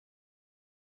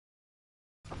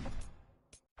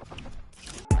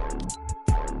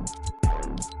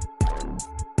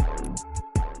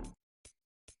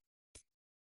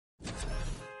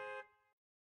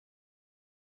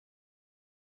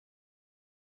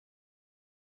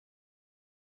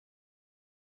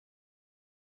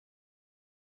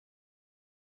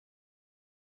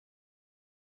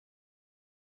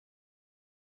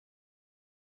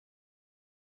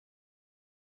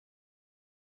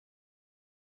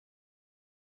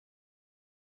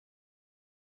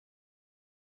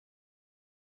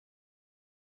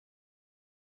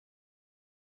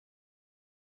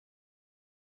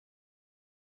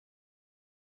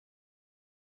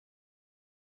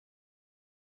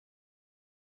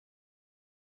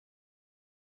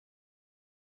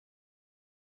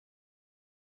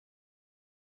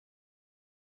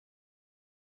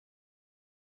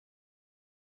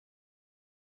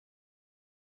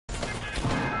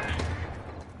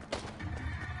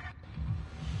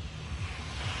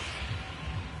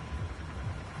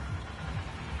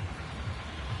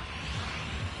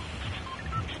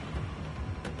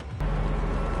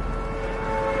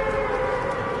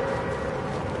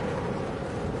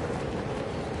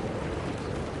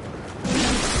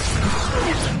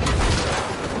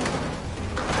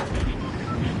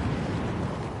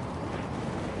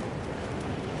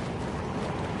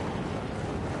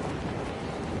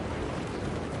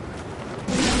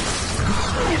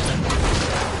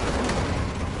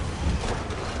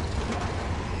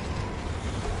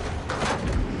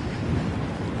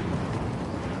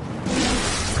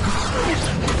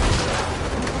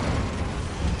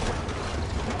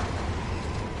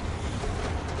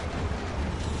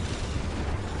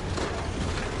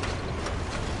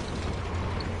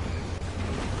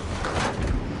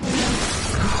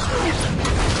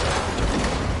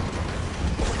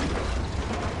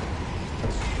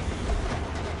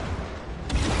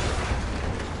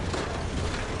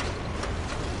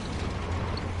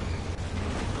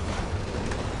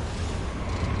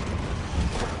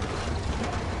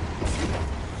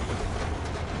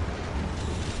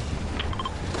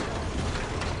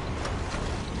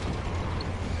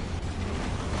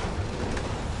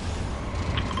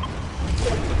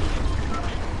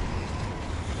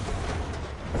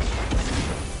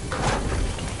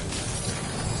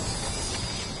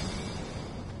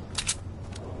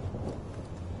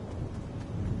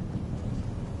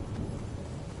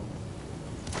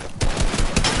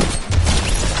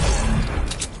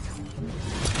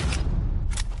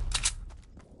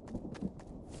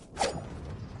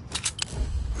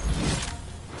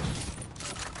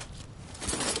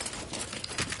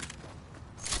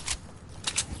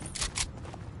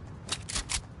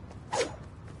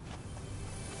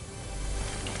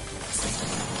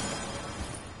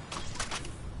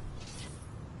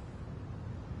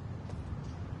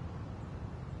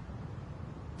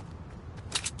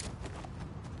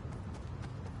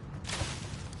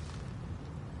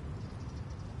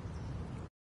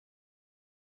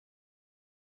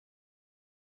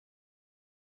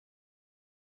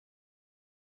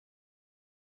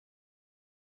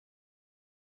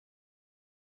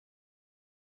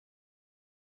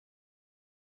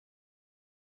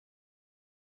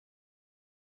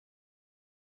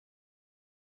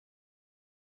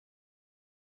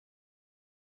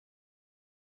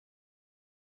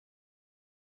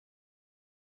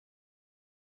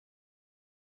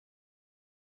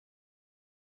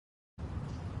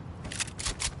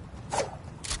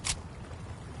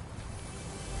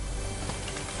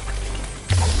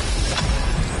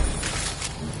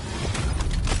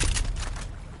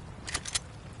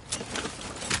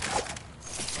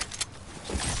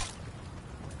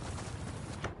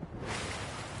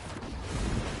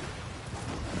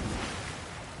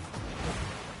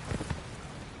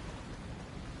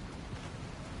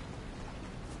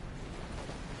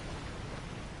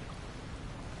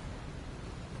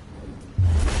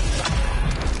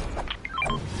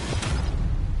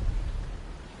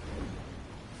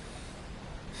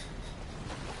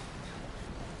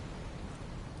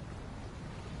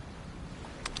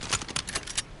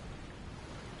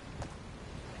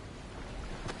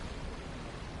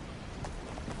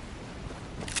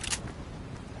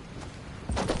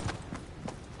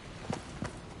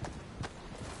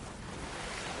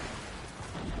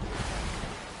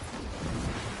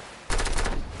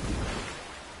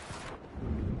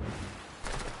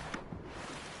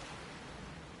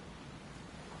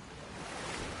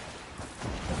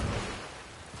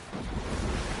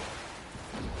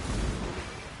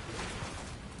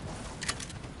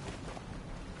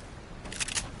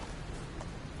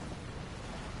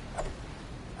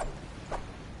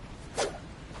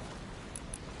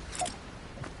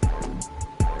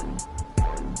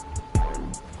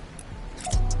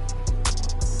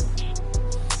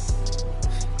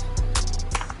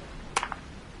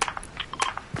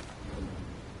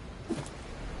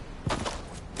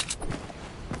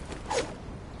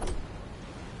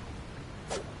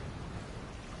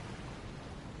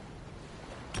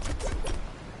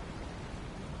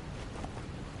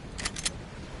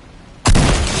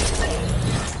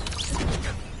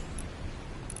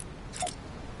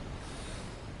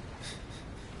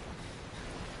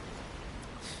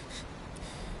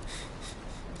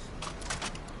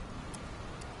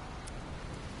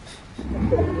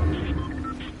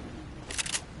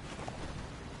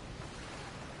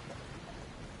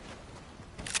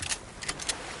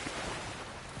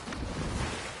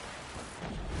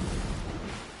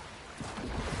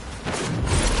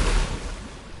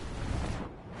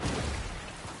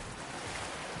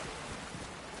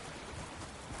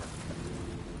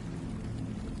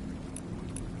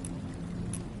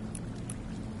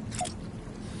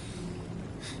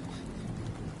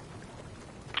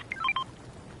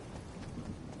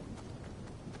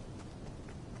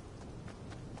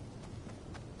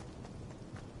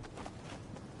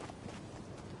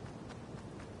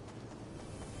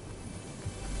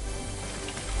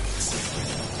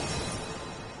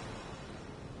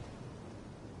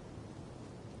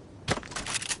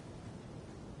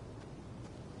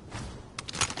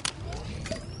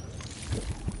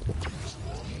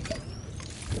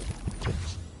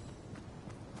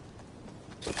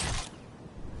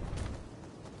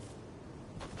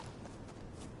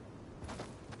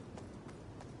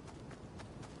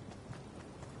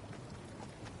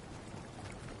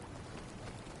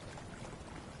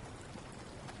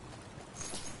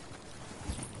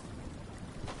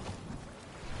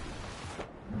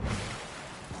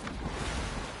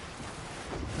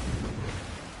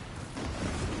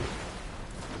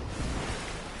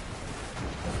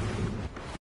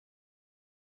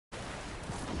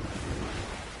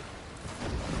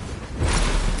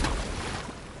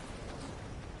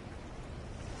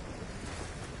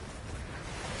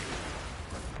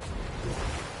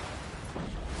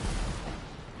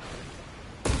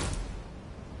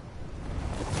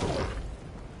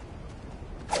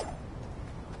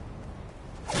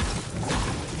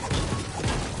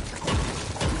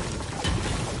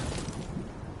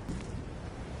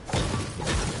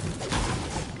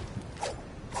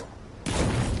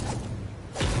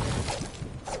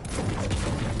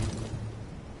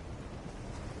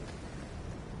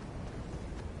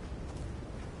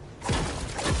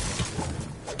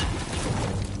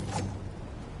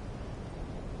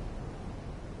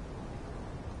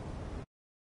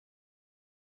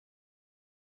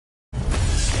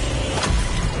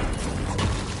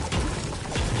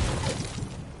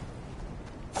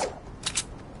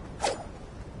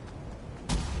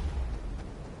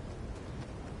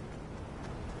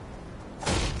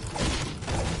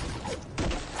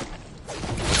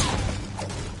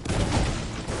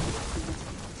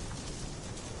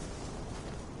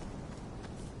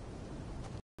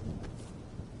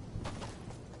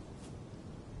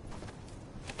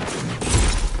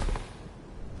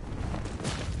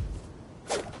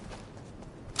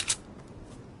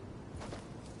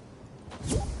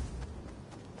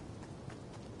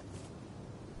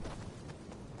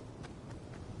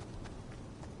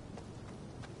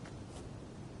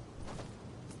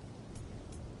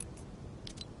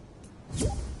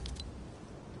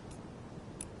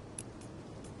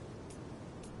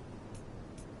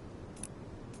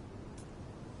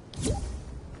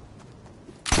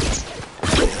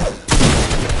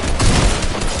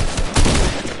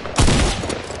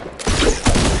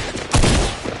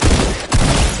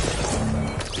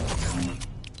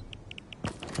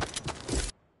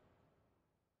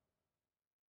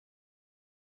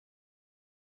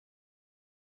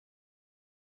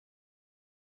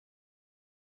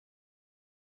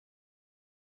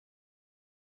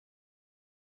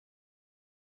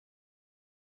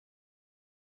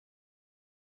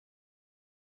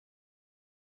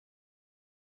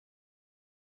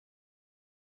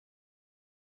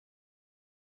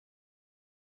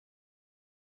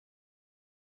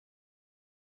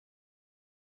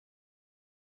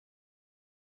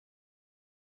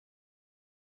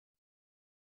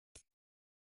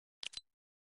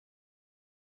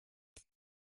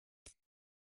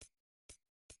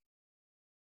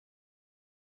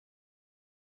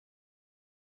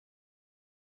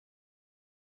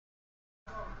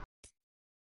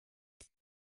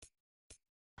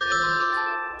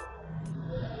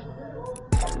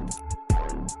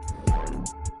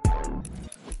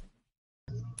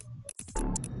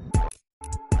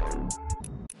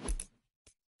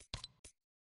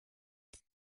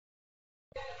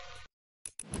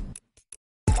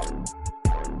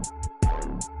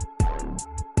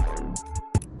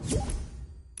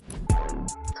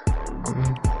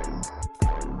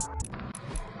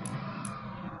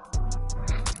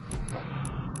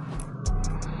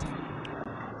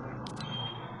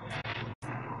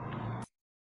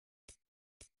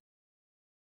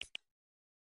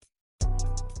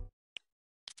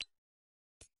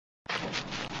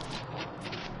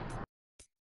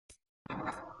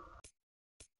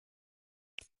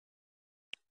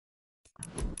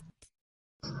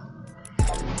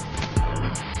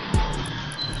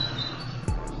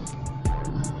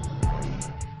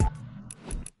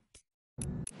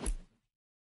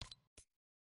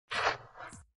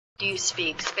Do you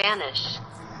speak Spanish?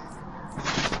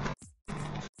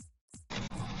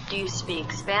 Do you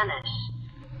speak Spanish?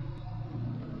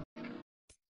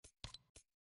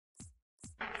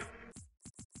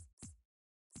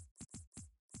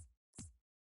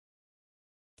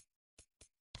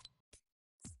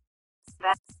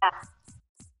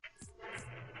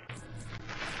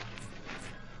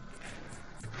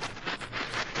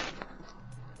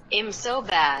 I'm so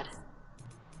bad.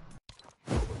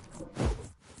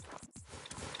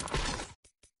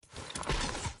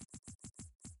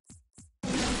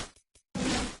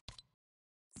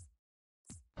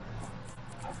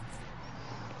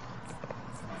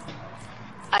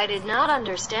 I did not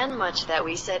understand much that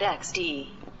we said XD.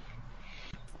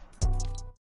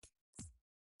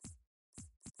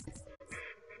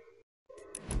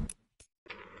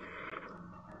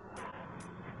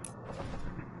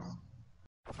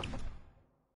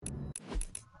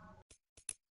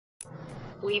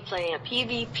 We play a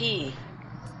PvP.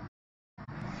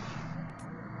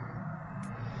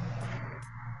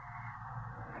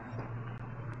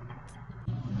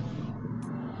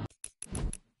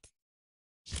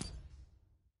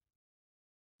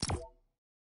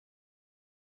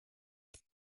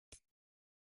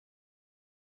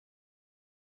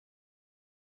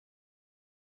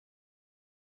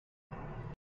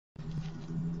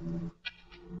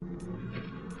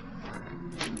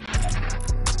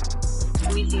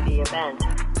 We see the event.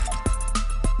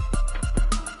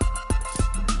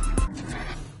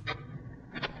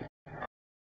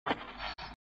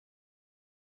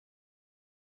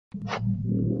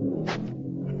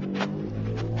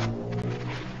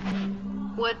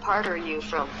 What part are you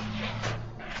from?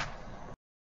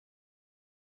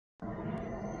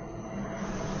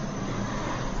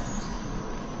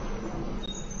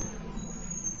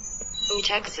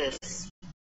 Texas.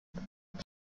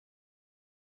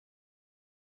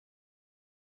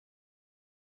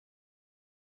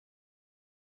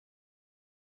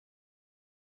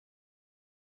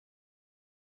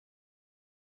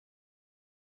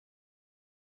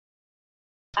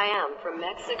 I am from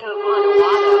Mexico,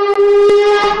 Guanajuato.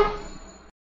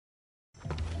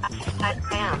 I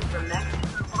am from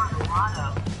Mexico,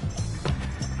 Guanajuato.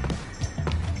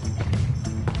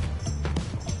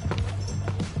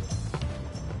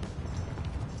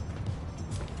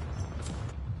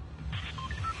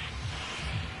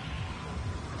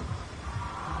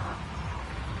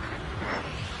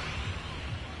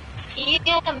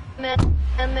 Yeah,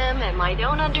 I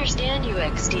don't understand you,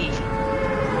 XD.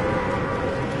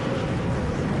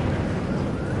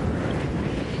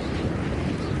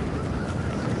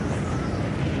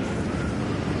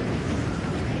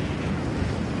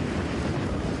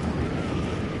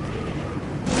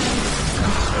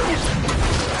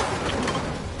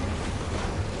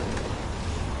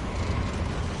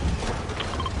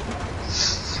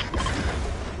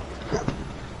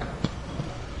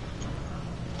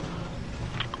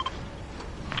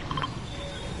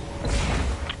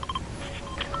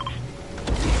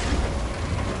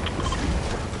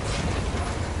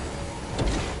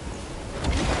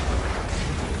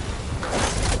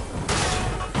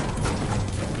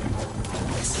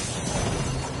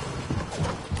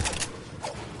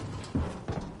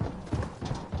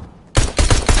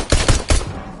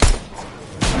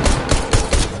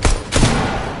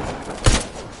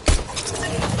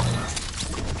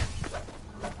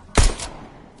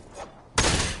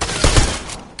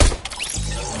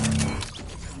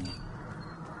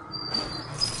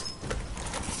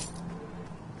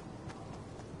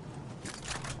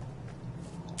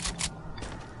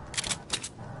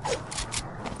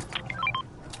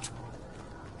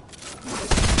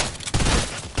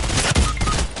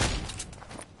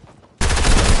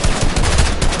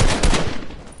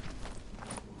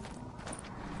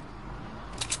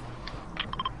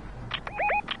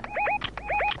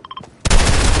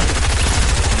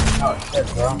 Oh shit,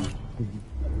 bro.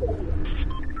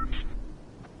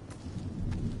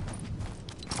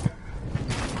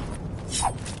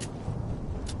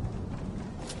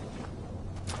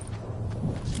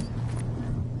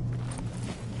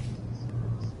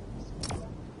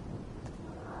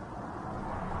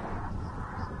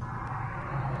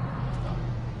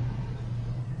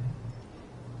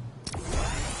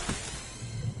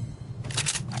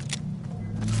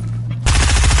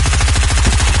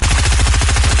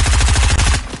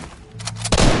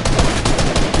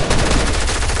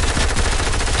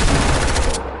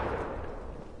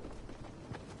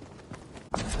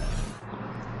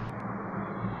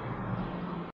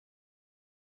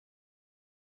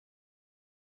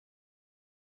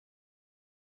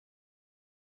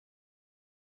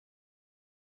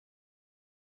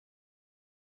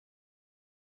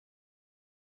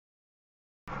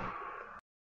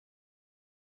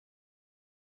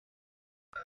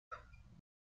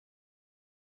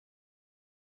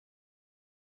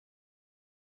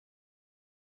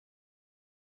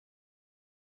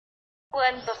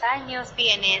 ¿Cuántos años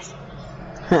tienes?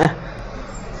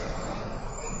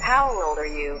 How old are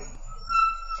you?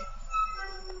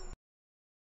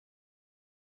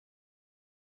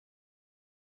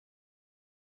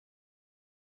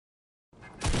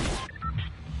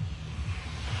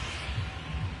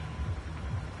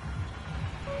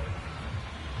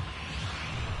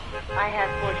 I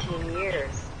have 14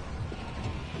 years.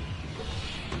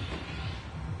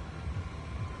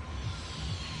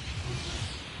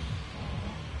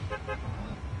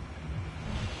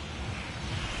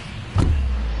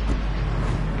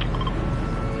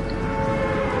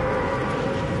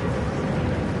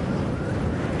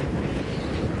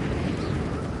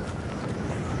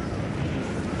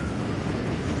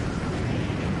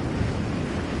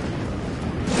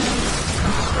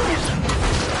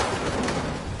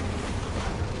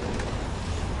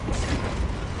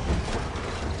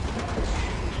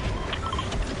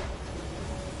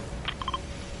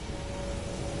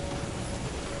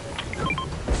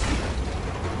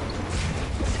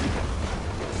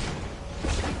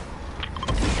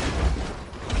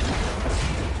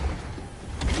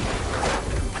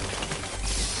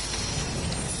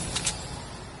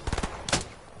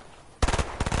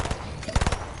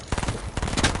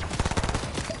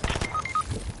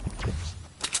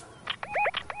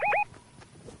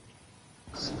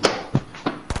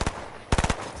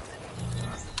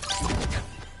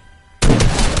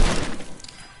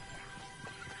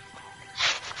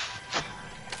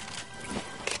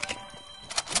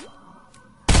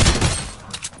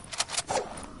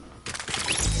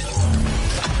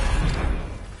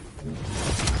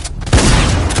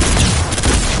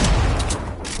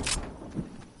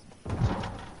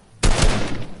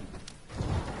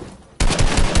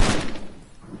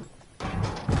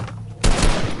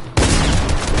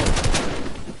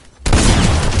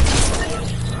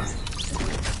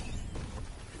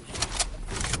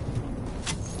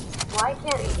 Why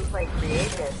can't you play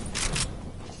creative?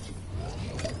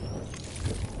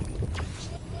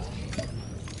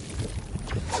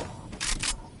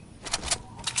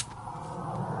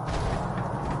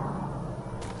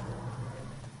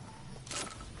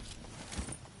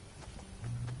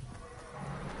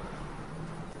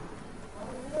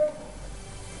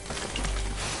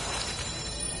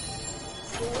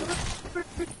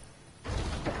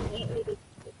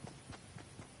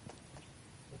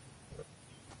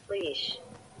 Leash.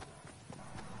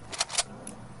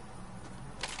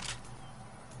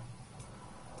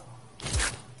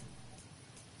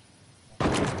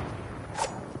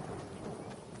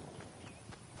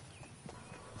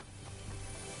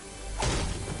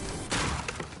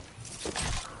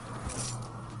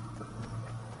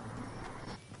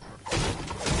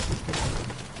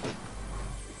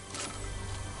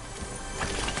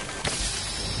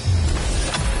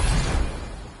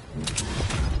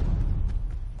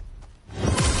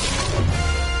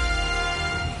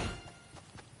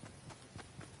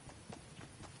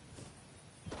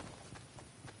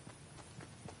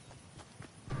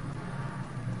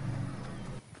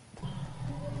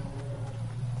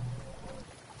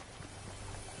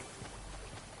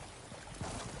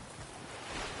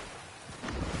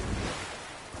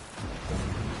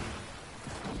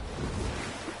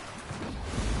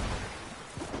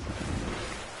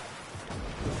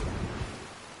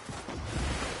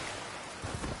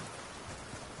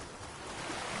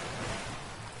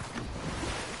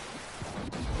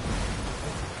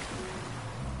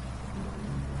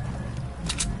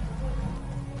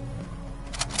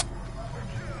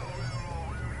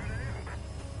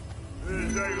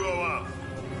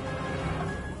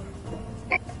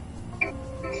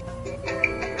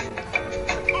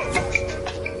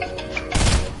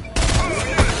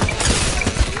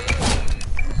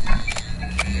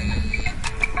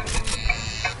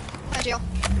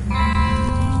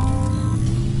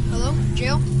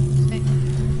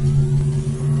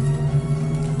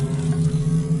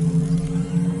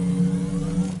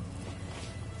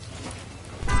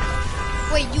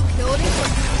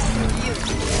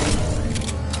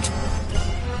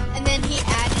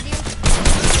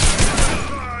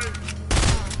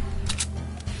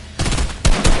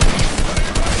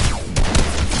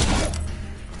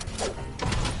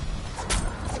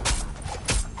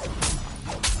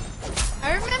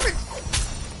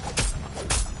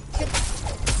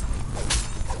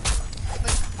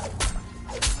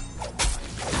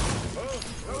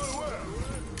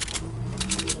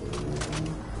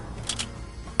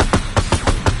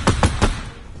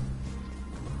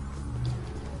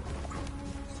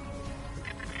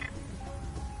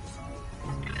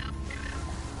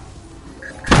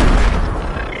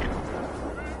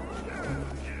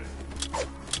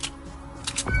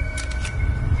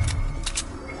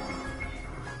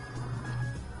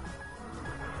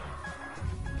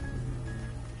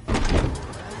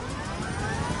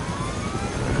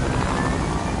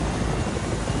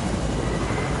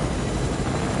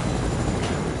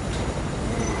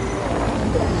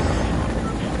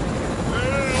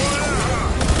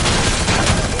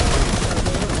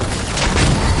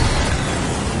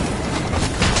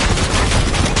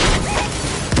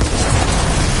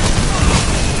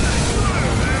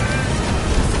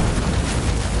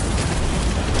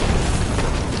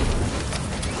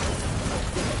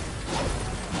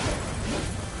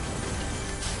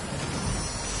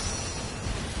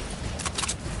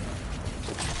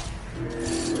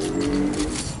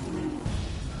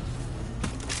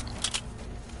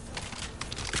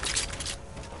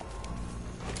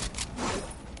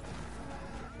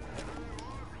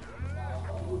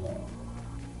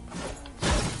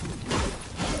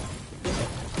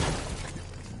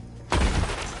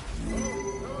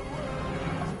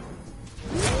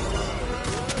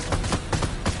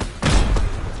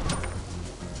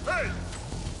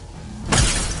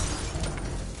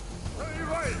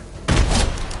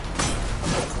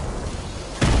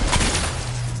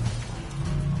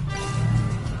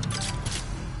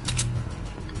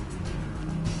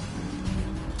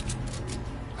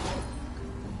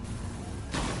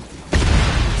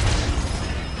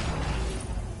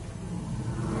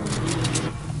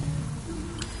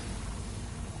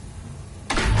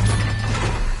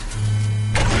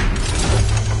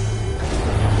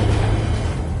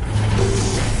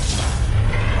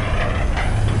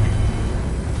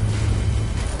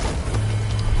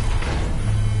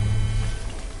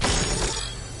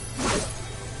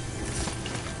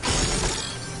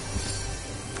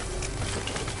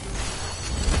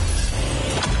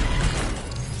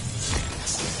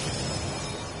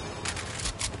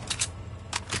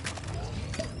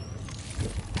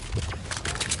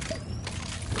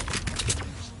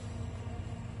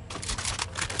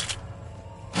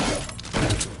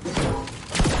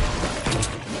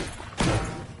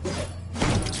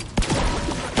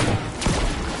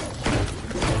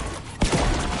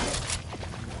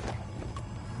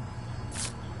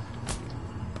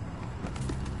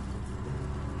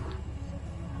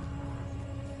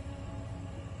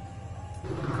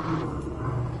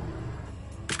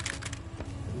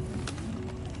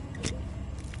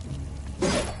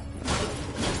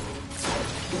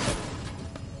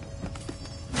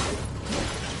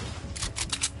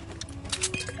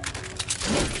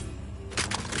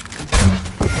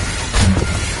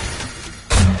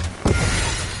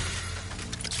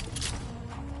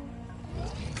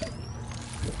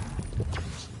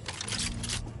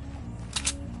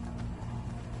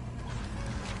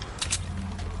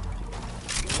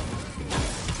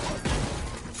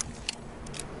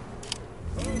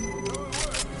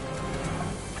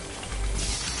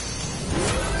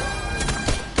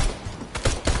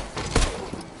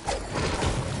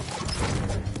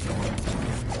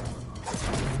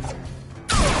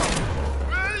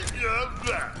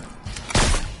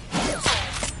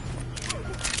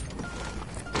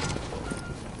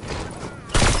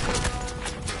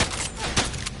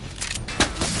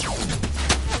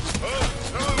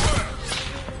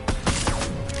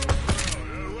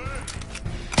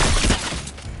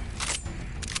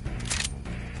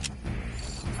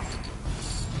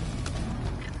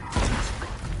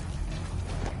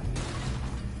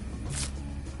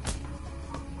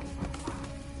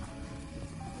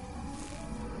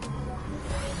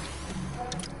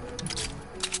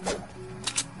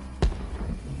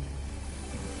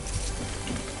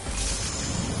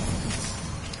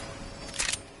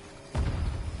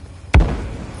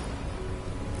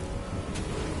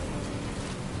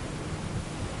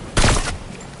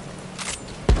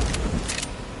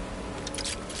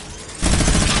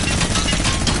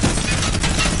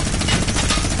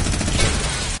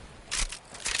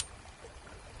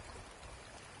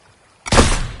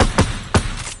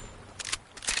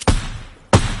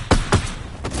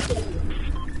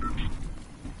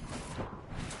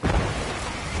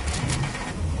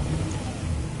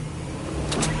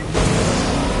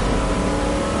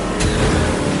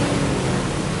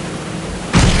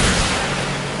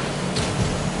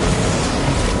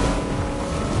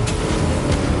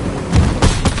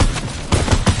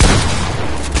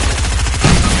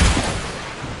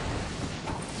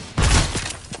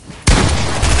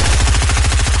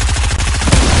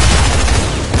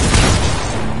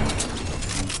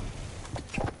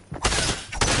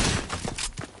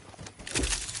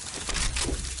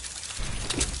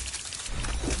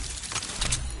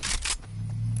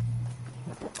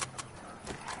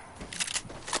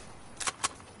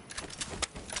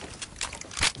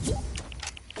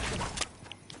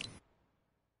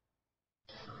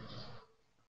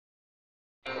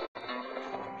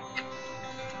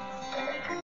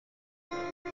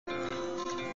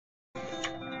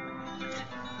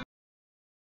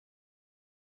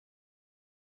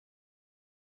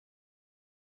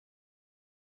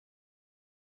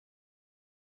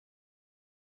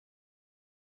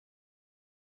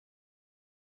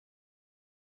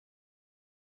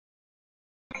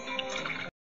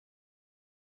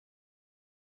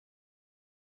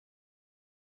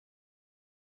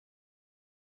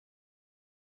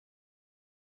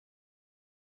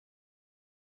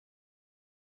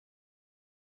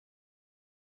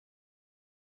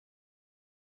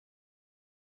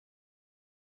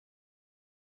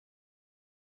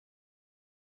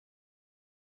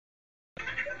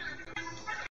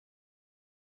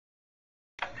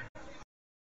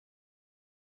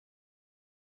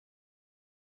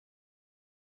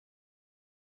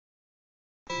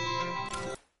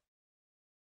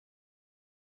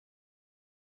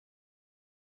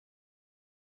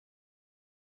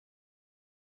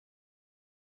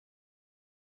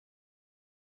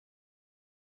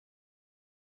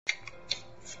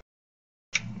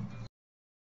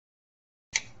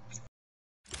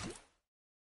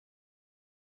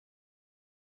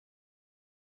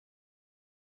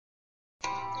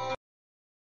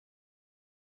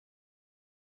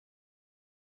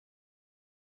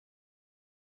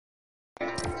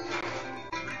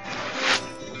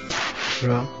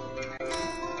 bro.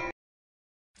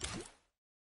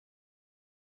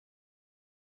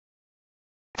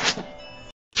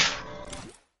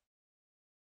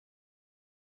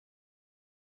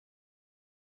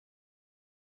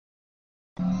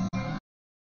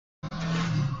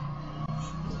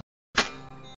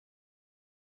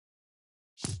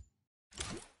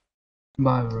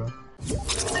 Bye, bro.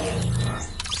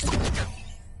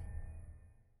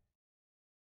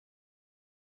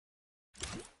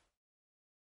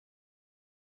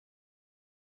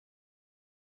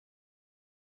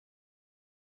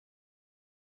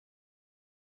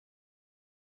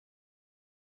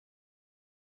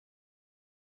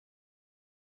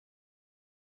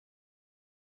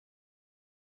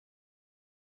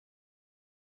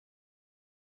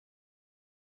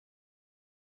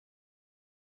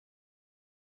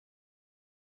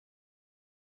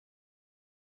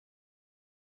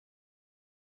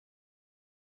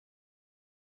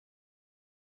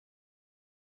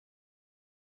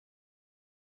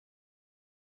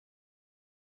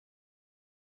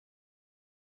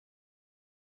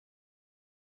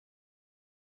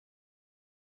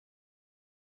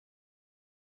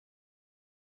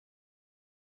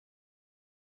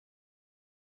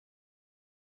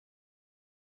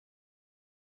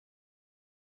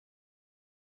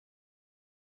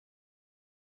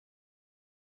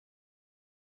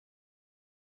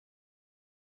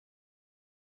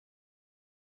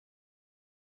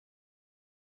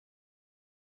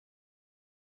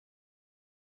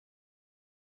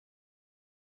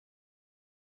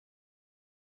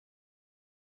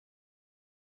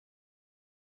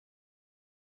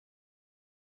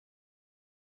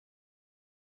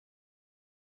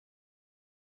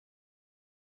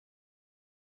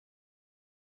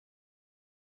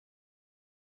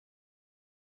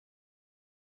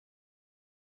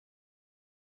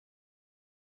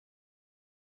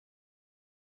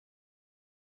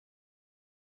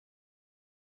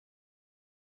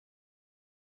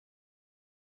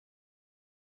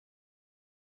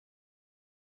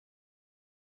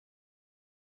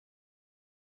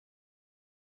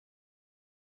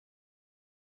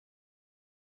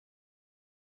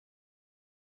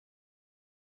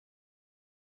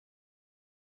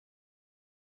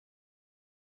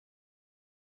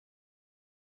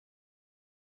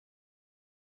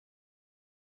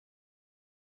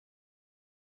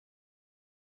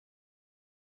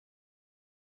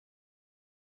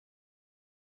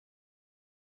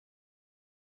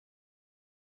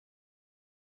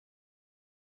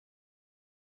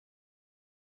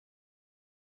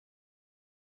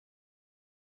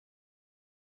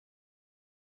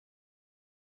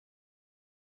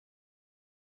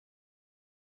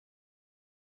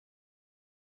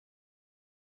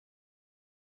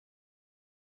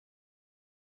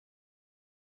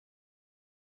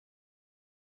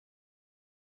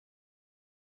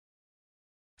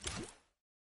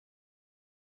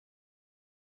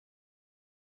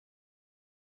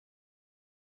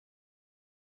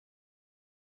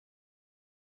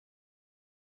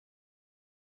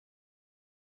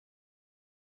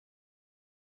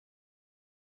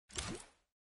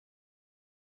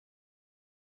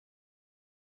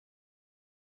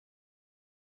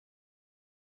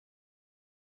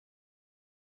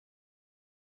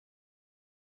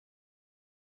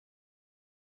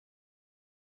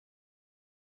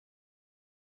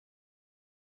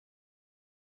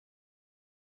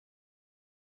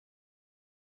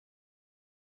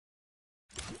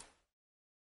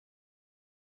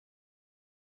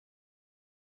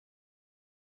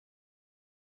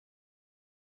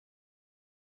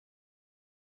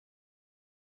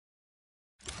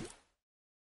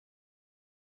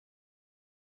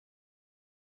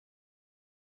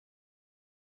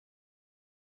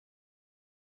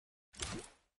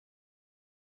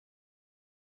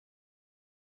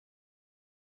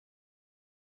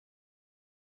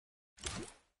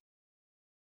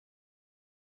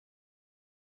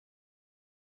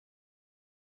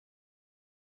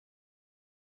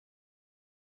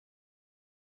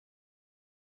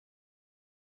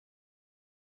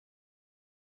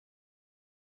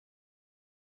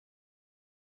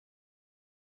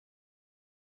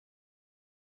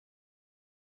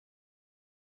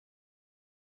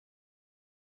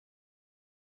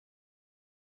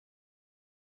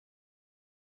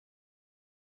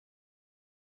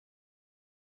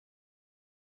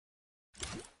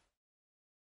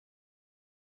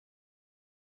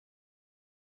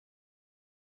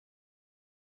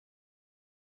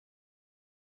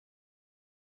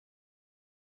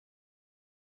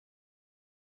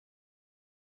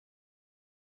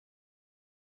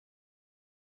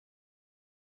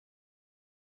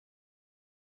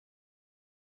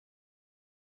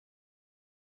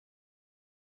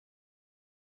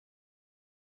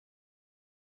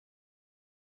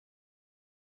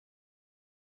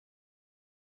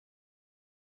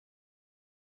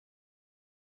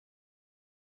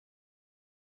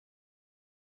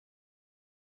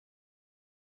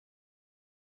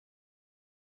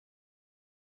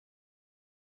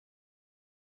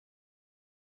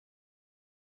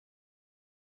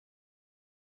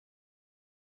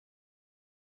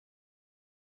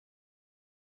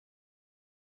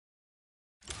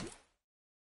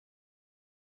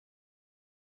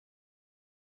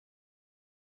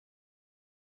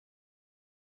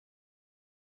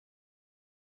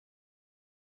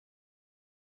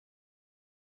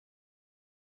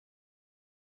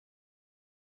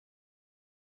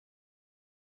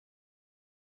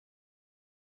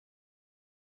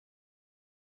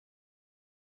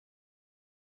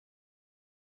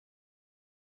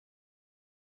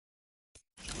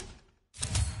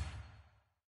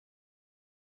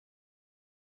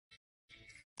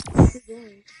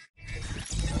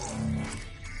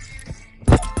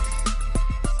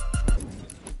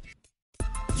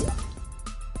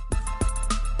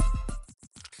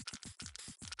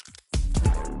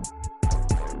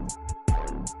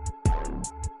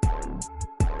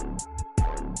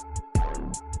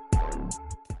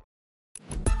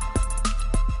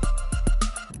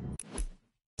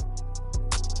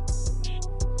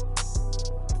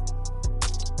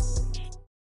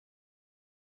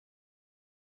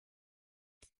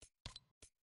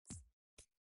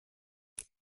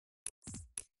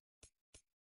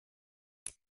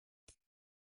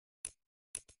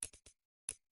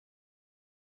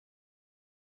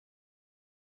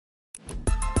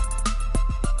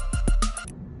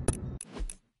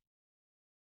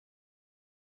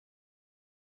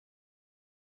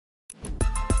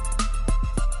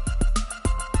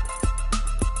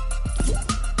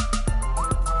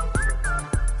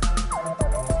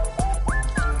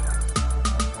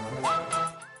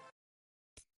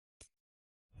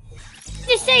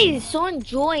 Just say someone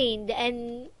joined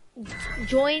and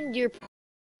joined your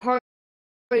party.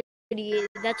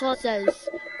 That's all it says.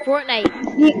 Fortnite.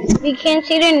 You can't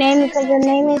see their name because their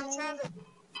name is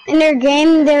in their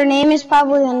game. Their name is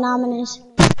probably anonymous.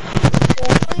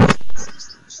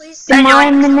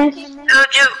 Anonymous.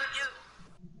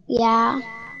 Yeah.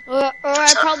 Or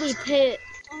I probably pit.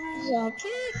 So,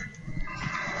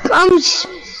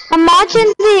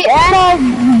 Imagine the end of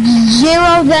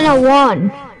 0 then a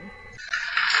 1.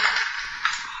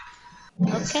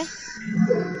 Okay.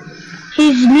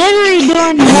 He's literally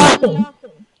doing nothing.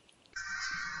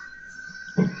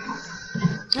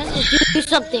 Let's do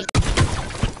something.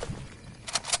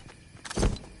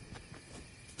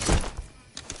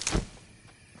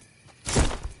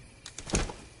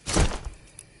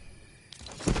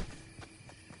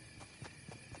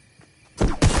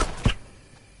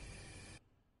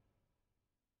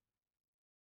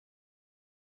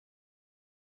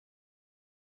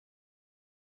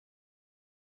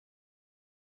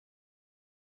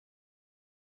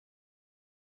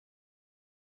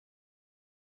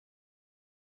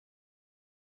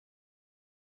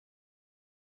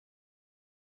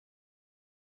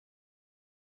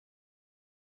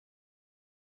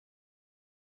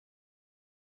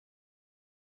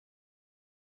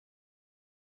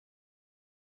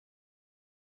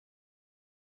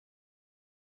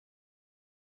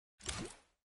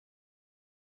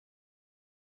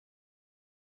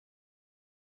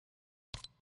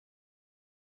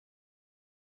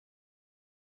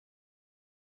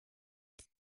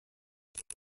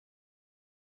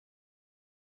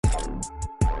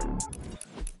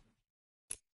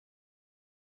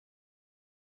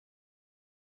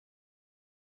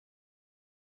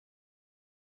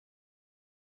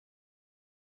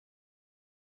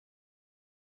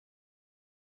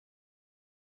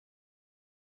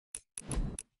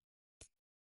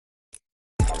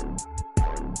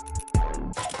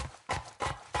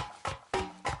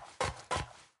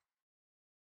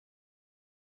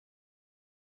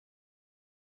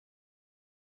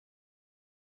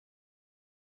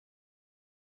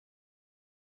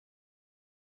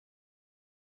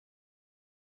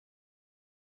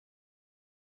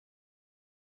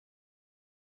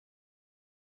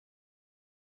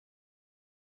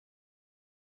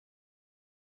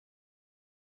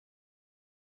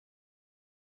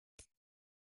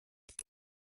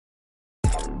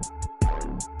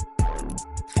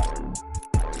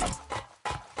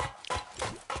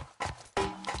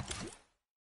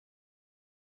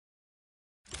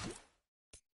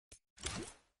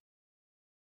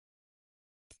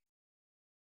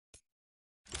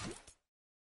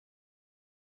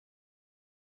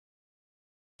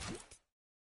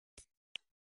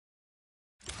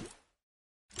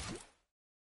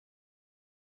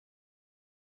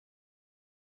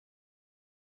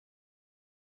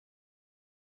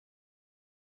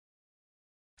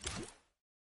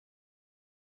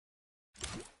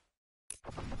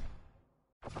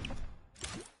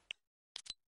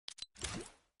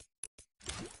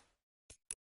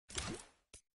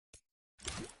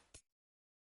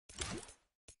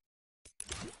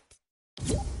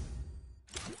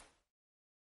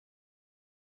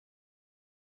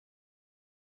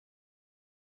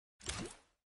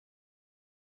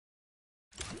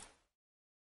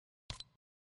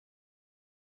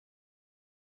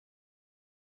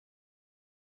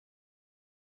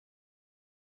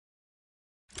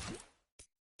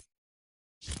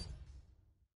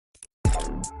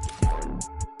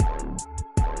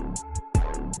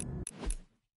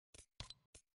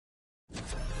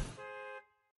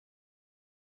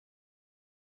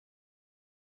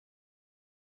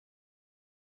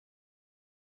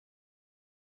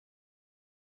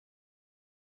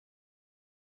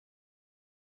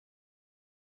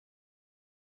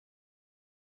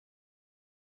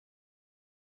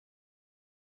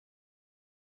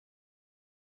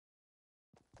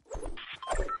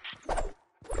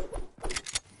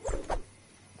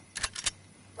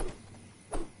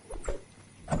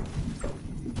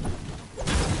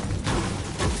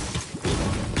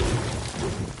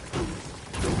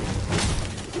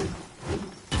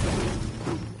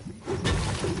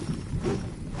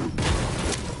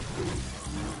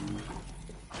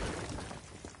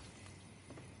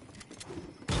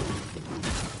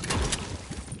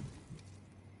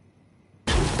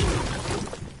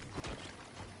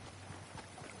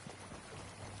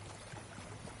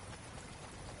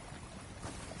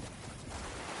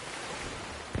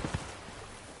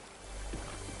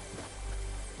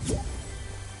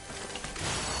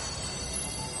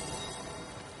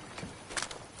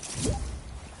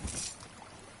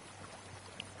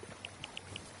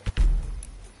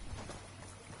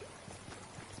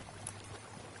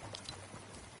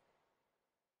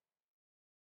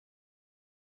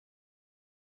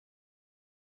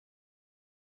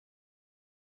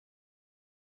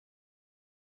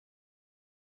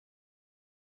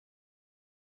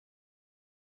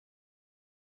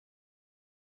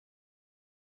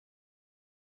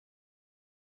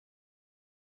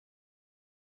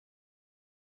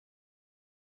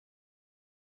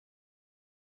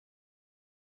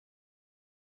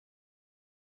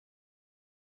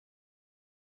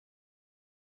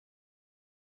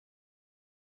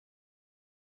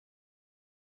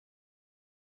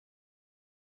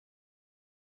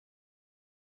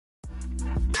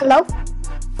 Hello?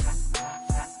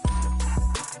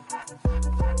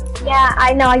 Yeah,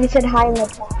 I know, I just said hi in the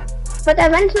chat. But the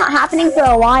event's not happening for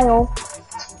a while.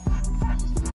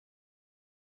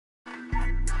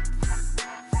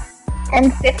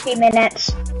 And 50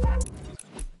 minutes.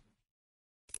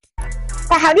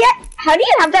 But how do you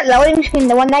have that loading screen,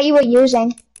 the one that you were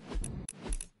using?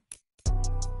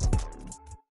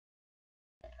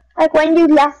 Like when you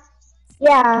left,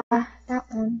 yeah, that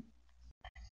one.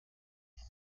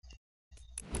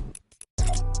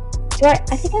 Right,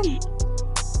 I think I'm.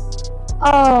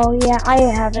 Oh yeah, I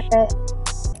have it.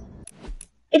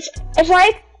 It's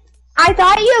like I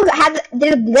thought you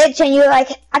did a glitch and you were like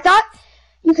I thought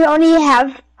you could only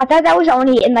have. I thought that was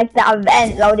only in like the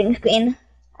event loading screen.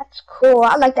 That's cool.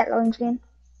 I like that loading screen.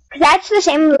 'Cause that's the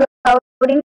same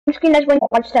loading screen as when you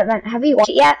watched the event. Have you watched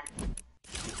it yet?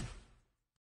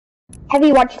 Have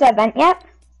you watched the event yet?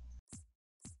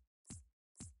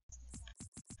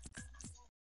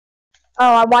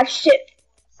 Oh, I watched it.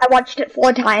 I watched it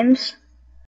 4 times.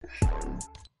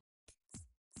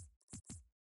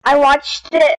 I watched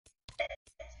it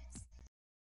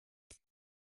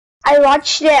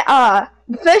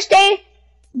the first day,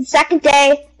 the second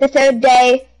day, the third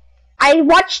day. I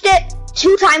watched it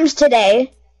 2 times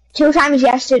today, 2 times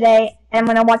yesterday, and I'm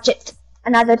gonna watch it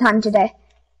another time today.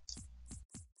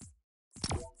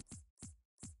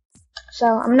 So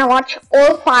I'm gonna watch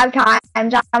all 5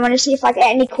 times. I'm gonna see if I get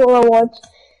any cool rewards.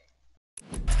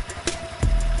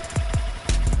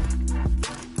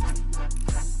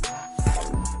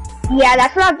 Yeah,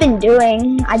 that's what I've been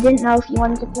doing. I didn't know if you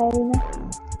wanted to play with me.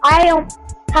 I don't.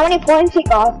 How many points you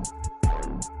got?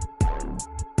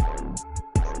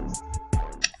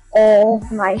 Oh,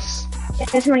 nice.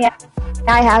 That's how many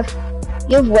I have.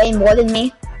 You have way more than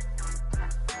me.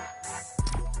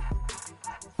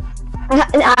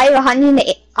 I have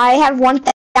 108. I have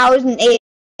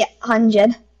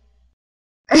 1,800.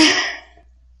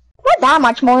 Not that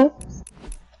much more.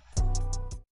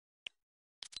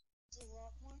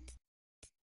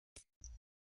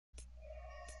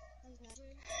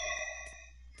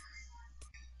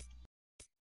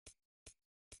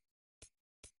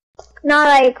 Not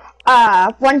like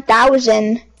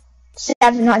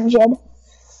 1,700.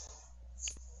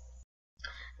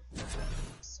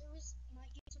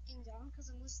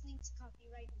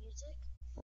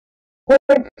 What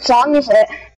song is it?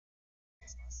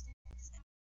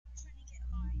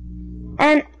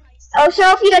 And also,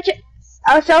 if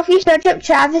you search up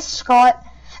Travis Scott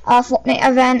Fortnite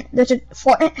event,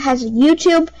 Fortnite has a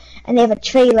YouTube and they have a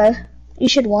trailer. You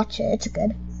should watch it. It's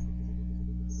good.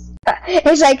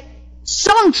 It's like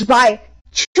songs by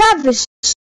Travis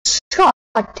Scott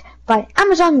by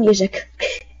Amazon Music.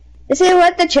 This is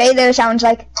what the trailer sounds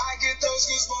like.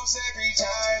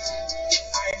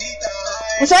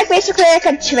 It's like basically like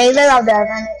a trailer of the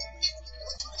event.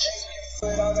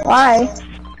 Why?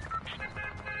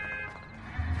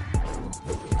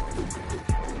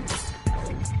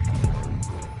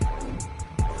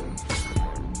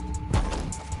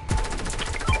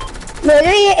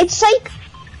 Literally, it's like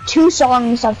 2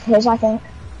 songs of his, I think.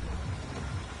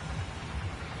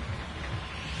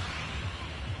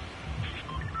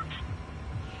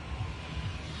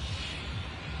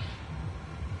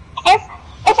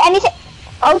 If anything,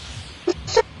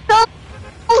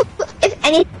 if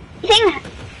anything,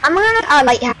 I'm gonna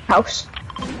lighthouse.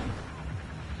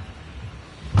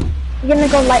 You gonna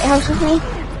go lighthouse with me?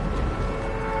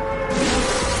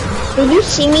 Did you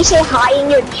see me say hi in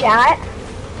your chat?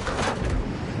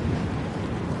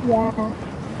 Yeah.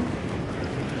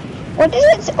 Why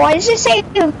does it say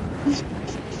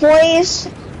voice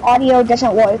audio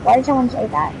doesn't work? Why did someone say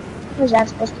that? What is that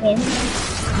supposed to mean?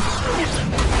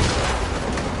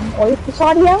 Voice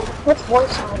audio? What's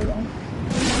voice audio?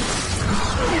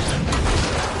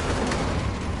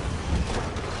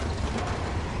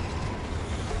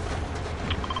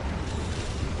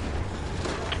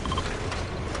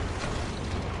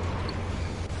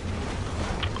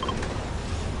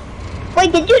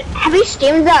 Wait, have you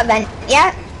streamed the event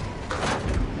yet?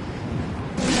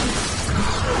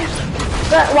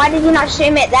 But why did you not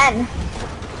stream it then?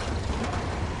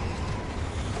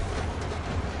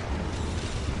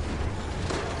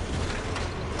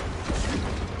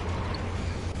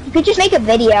 You could just make a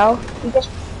video.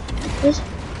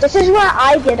 This is what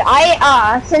I did.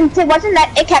 Since it wasn't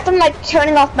that, it kept on like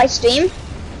turning off my stream.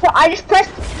 So I just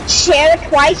pressed share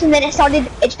twice and then it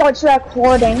starts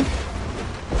recording.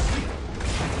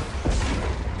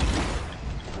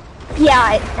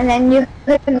 Yeah, and then you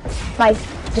can like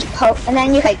just post, and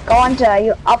then you can go onto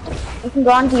your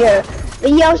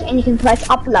videos and you can press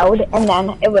upload and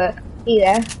then it will be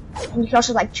there. And you can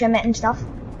also like trim it and stuff.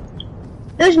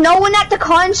 There's no one at the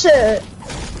concert.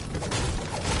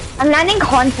 I'm landing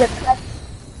concert.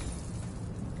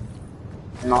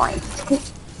 Nice.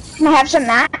 Can I have some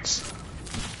mats?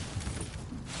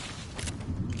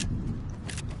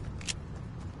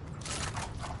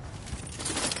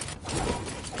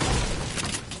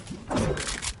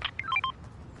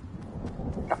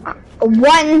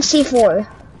 One C4.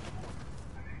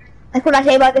 That's what I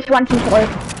say about this one C4.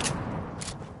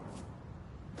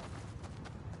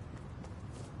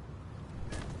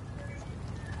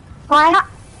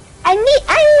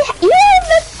 You have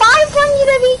like 500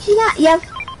 of each map. You have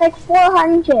like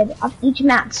 400 of each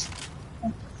maps.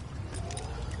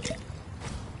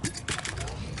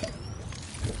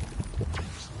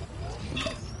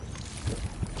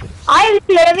 I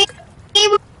literally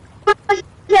was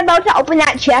about to open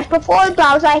that chest before, but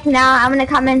I was like, nah, I'm gonna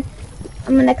come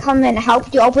and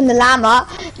help you open the llama,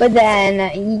 but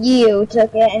then you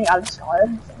took it and got the score.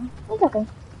 So it's okay.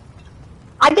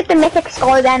 I get the mythic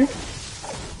score then.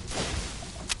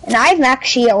 And I have max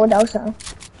shield also.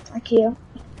 Like you.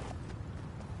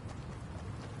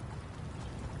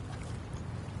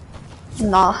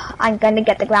 No, I'm gonna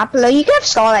get the grappler. You can have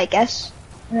score, I guess.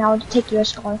 And I'll take your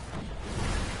score.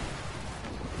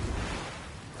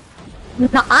 No,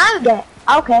 I'll get.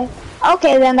 Okay.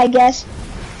 Okay then, I guess.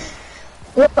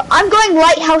 Well, I'm going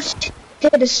lighthouse to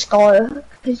the score.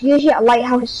 Because usually a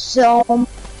lighthouse is so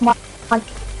much.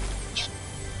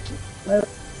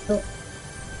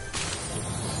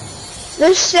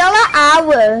 There's still an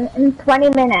hour and 20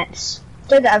 minutes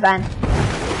to the event.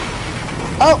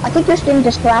 Oh, I think this thing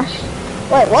just crashed.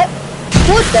 Wait, what?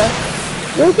 What the?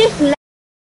 You just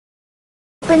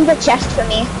opened the chest for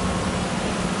me.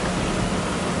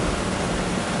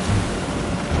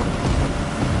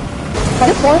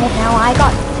 But for it now, I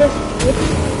got this.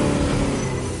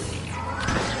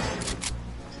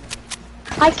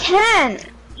 I can't.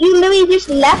 You literally just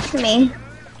left me.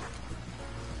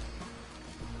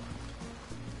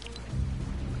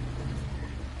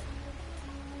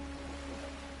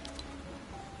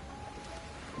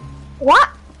 What?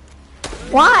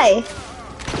 Why?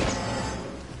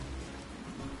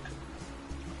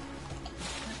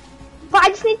 But I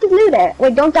just need to loot it.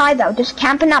 Wait, don't die though. Just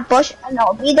camp in that bush and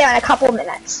I'll be there in a couple of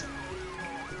minutes.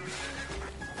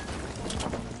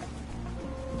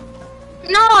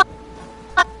 No!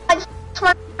 I just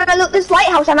want to loot this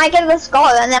lighthouse. I might get the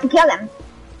skull and then kill him.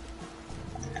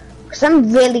 Because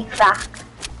I'm really fast.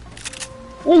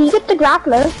 Yeah, you get the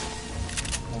grappler.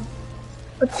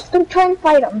 But still try and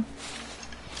fight him.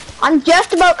 I'm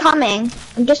just about coming.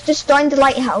 I'm just destroying the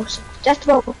lighthouse. Just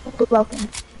about broken.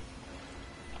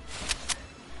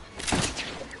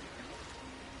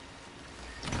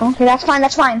 Okay, that's fine,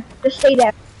 that's fine. Just stay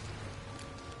there.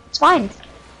 It's fine.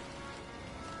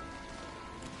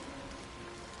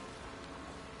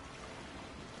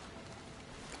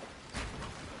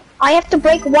 I have to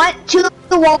break two of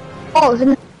the walls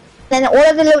and then all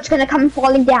of the loot's gonna come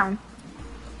falling down.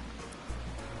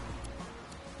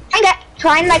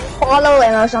 Try and like follow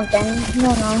him or something. No.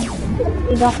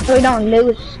 We don't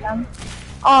lose them.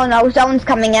 Oh no, someone's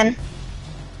coming in.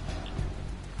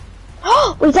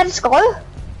 Oh, was that a score?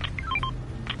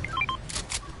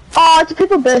 Oh, it's a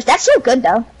people burst. That's so good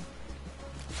though.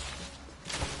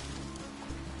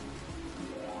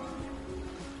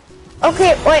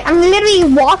 Okay, wait, I'm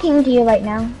literally walking to you right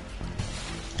now.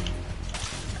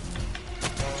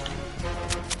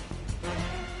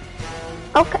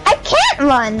 Okay, I can't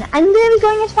run. I'm literally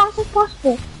going as fast as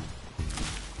possible.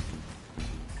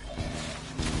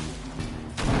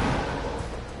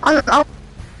 I'm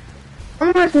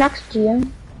almost next to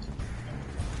you.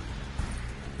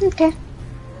 Okay.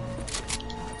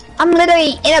 I'm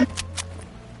literally in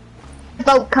a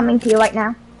boat coming to you right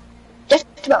now. Just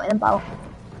about in a boat.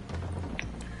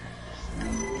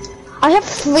 I have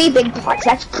 3 big pots.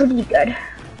 That's pretty good.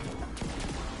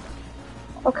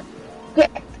 Okay. Yeah.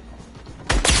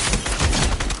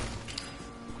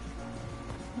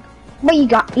 What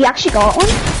you actually got one?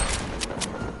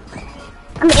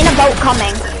 I'm in a boat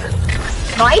coming.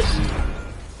 Nice.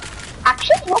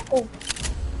 Actually, okay.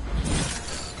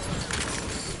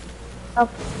 Oh,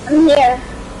 I'm here.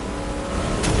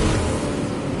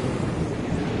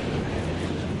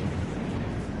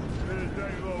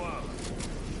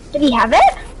 Did he have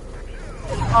it?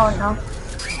 Oh no.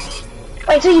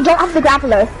 Wait, so you don't have the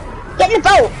grappler? Get in the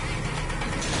boat!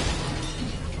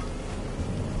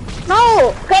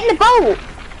 No! Get in the boat!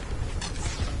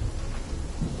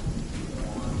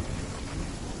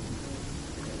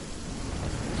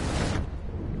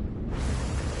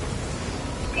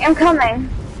 Okay, I'm coming.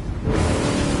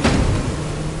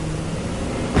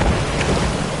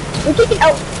 We take it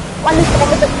out. One is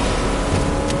over the...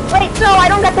 Wait, so I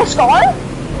don't get the score?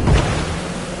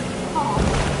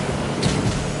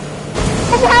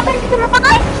 What's happened to my...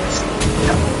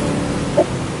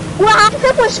 What happened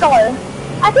to the score?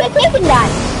 I could have taken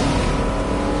that.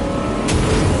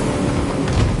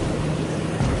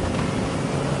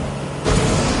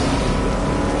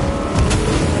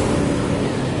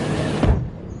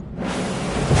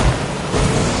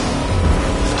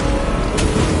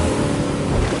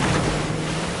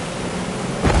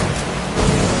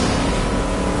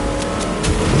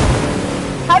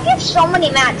 I have so many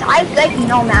mats. I like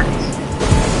no mats.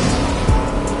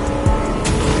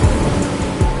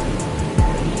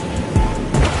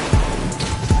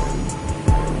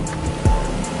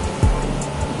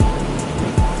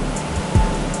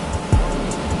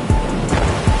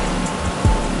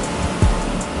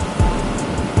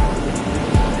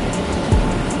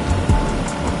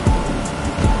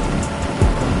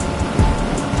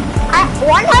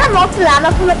 One time I walked the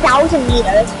llama from 1,000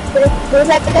 meters. There was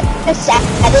like a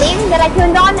setting that I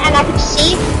turned on and I could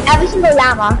see every single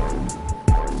llama.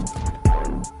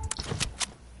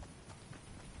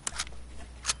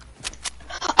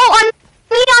 Oh, on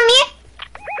me!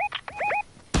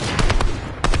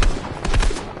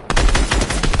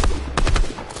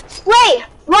 Wait!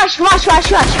 Rush!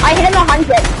 I hit him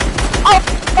 100. Oh,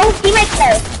 teammates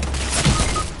there.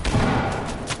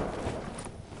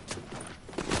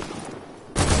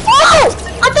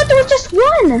 I thought there was just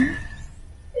one.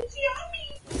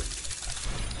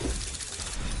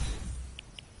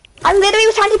 I literally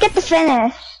was trying to get the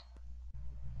finish.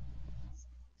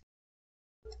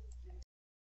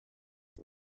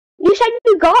 You said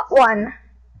you got one.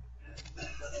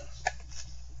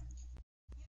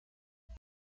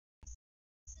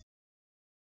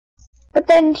 But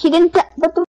then he didn't.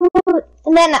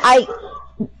 And then I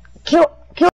killed.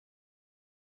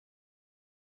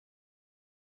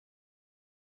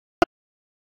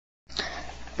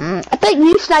 I thought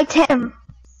you sniped him.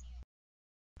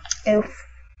 Oof.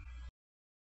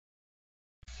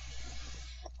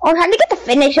 I'm trying to get the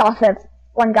finish off of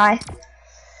one guy.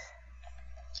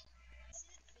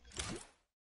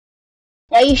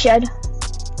 Yeah, you should.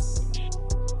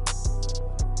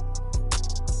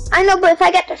 I know, but if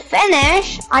I get the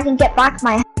finish, I can get back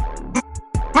my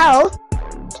health.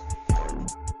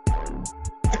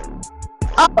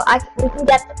 Oh, we can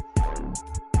get...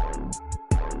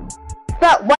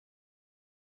 But what?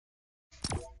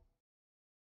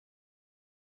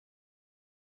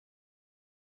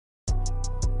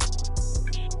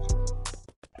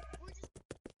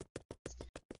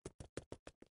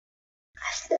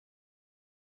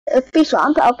 Peace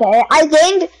round. Okay,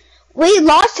 we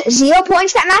lost 0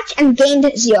 points that match and gained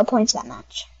 0 points that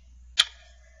match.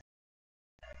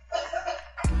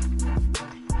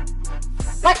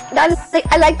 But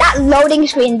I like that loading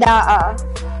screen.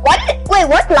 Wait,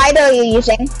 what glider are you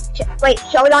using? Wait,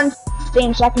 show it on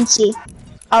screen so I can see.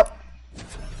 Oh,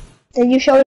 did you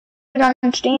show it on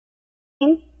screen?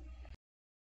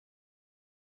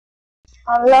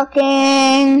 I'm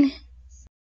looking.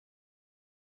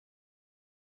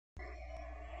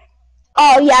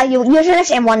 Oh yeah, you're using the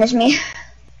same one as me.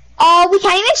 Oh, we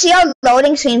can't even see our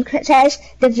loading screen. It says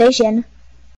division.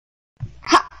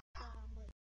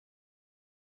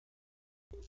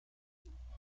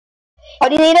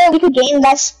 Coordinator, we could gain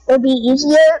less, it would be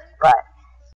easier, but...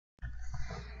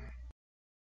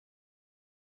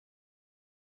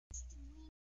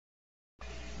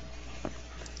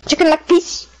 Chicken leg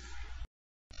piece.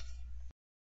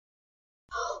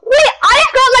 Wait, I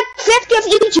got like 50 of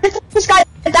each with this guy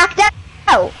back there.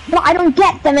 Oh, but I don't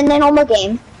get them in the normal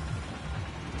game.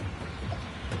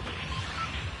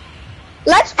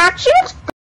 Let's actually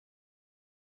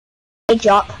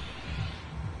drop.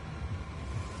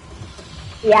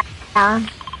 Yeah,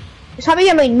 there's probably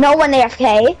gonna be no one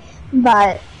AFK,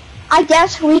 but I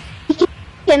guess we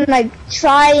can like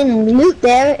try and loot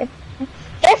there.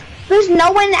 If there's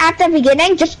no one at the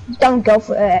beginning, just don't go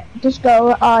for it. Just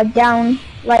go down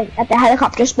like at the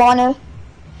helicopter spawner.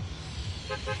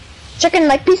 Chicken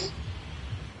leg piece.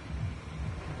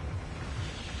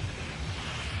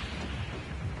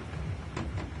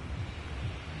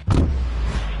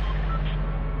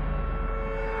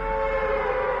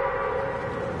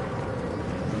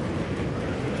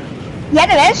 Yeah,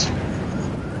 there is.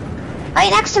 Right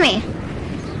next to me.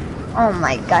 Oh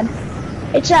my god.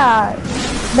 It's a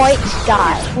white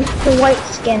guy with the white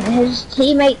skin. His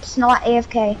teammate's not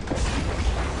AFK.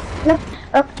 Look,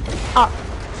 up.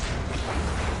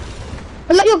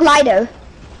 Look at your glider.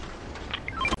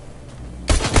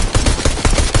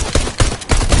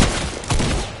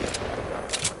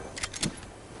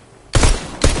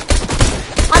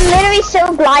 I'm where he's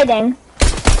still gliding.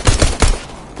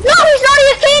 No, he's not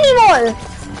AFK anymore!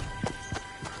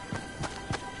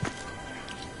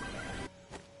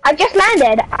 I just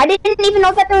landed. I didn't even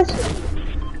know that there was...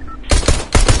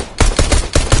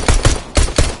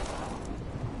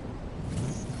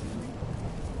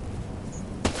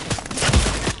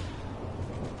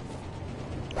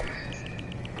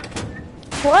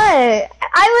 What?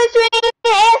 I was doing an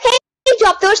AFK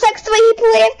drop. There was like 3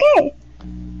 people AFK.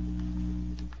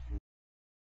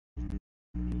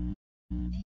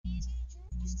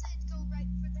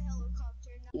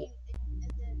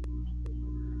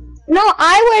 No,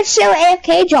 I was still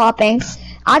AFK dropping.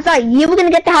 I thought you were gonna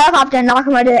get the helicopter and knock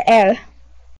him out of the air.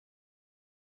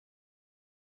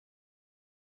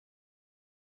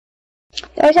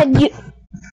 I said you.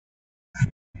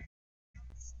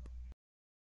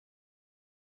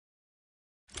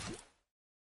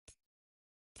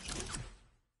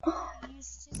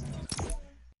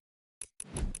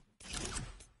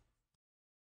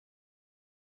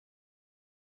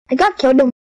 I got killed in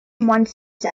 1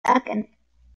 second.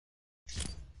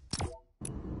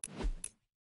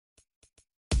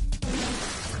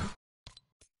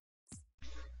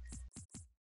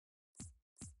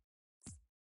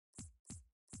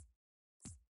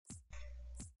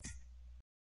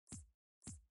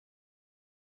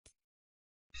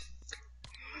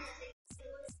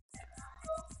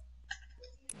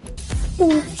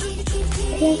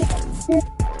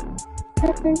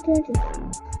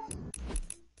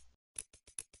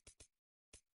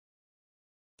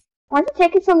 Why is it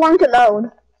taking so long to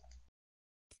load?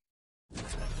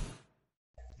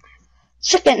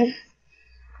 Chicken.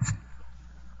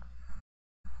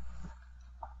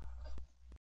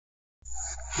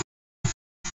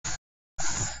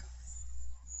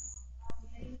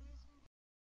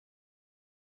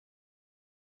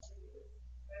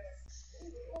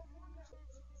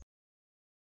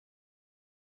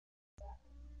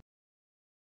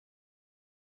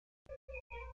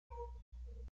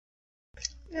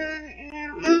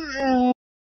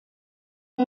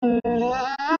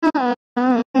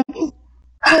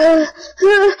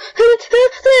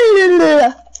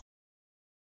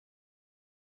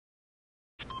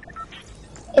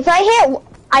 If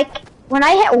when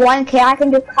I hit 1K, I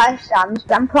can do customs,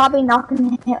 but I'm probably not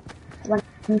gonna hit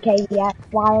 1K yet.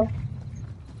 Why?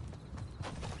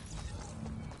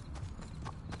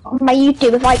 On my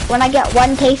YouTube, when I get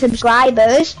 1K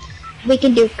subscribers, we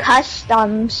can do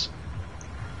customs.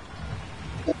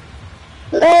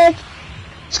 Let's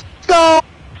go.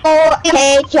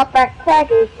 Okay, jump back.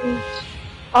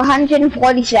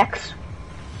 146.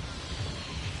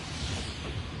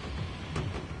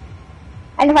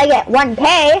 And if I get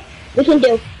 1K, we can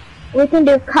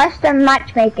do custom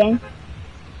matchmaking.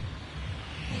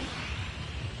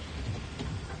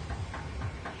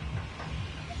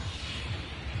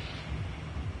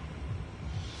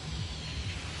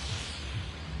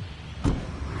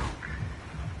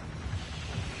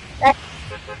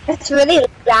 It's really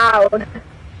loud.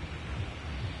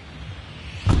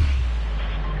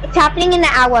 It's happening in an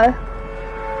hour.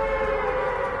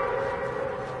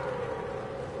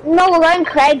 No, we're going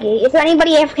Craigie. Is there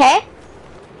anybody AFK?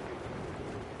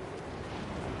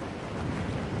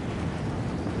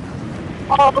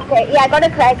 Oh, okay. Yeah, I got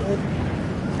a Craigie.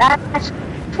 That's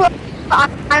where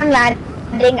I'm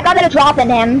landing. I got a drop in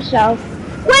him, so...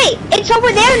 Wait! It's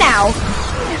over there now!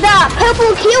 The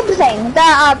purple cube thing!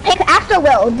 The pink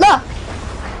afterworld. Look!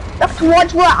 Look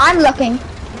towards where I'm looking.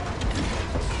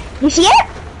 You see it?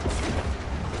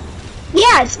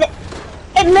 Yes!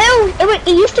 It moved.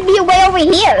 It used to be way over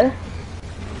here.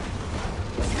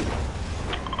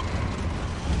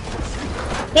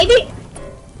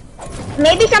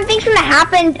 Maybe something's gonna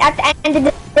happen at the end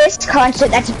of this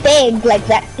concert that's big, like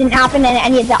that didn't happen in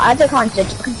any of the other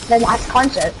concerts because it's the last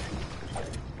concert.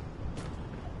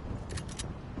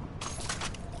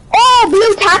 Oh,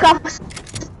 blue tackle!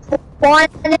 One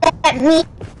that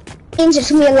means it's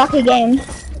gonna be a lucky game.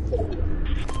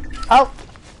 Oh,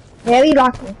 very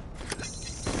lucky.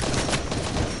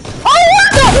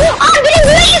 Oh, I'm getting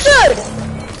lasered!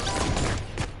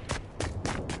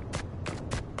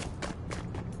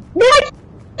 They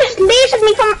just lasered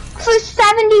me for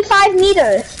 75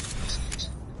 meters.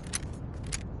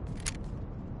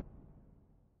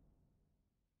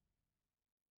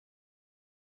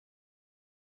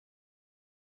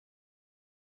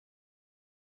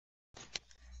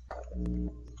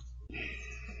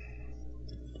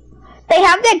 They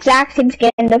have the exact same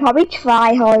skin. They're probably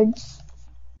tryhards.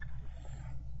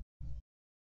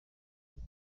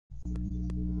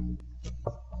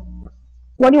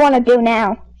 What do you want to do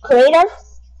now? Creative?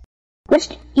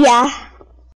 Yeah.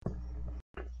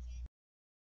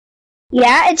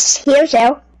 Yeah, it's here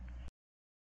too.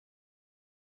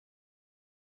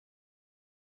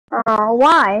 Oh,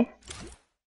 why?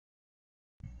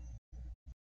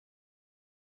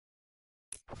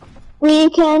 We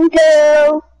can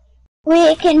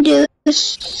do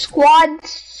squad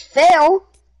fill.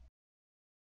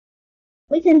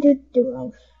 We can do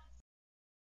duos.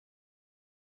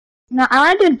 No, I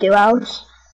want to do duos.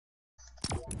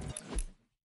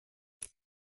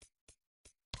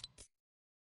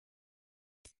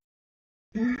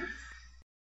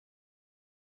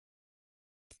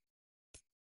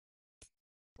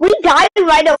 We died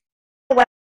right away.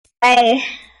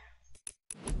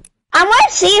 I want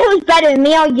to see who's better,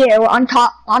 me or you,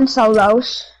 on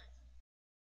solos.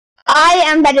 I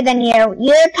am better than you.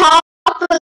 You're top.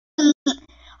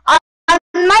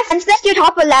 My friends list, you're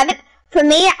top 11. For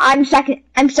me, I'm second.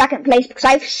 I'm second place because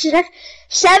I have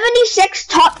 76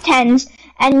 top 10s,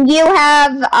 and you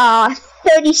have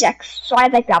 36. So I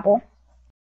have like double.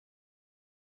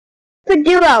 For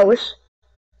duos,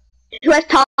 who has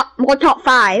more top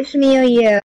 5s, me or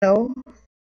you?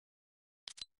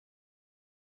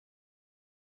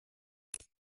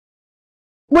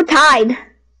 We're tied.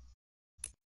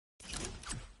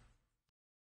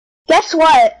 Guess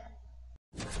what?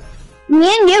 Me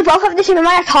and you both have the same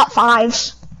amount of top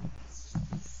 5s.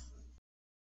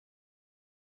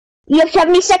 You have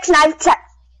 76 and I have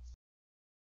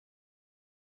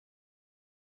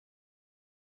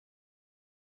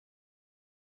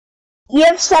You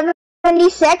have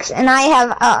 76 and I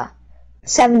have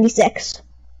 76.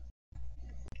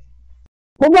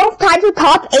 We're both tied for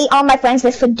top 8 on my friends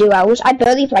list for duos. I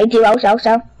barely play duos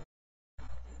also.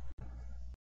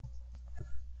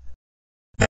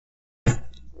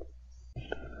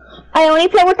 I only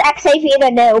play with Xavier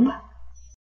the noob.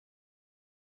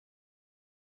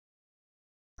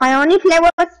 I only play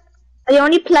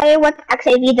with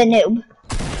Xavier the noob.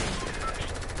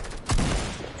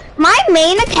 My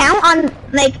main account on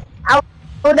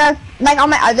on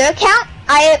my other account,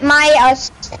 my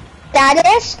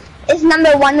status is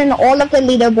 #1 in all of the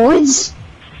leaderboards.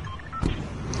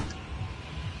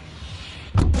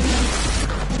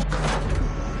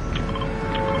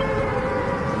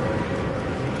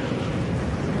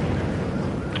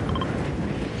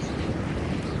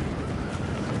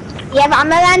 Yeah, but I'm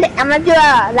gonna do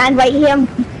a land right here and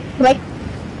break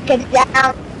it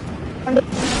down.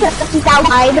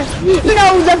 Outside. You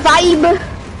know, the vibe.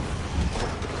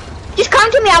 Just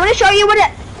come to me, I wanna show you what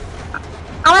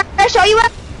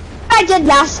I did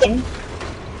last game.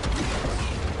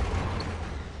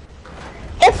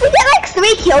 If we get like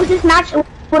 3 kills this match,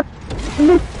 would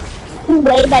be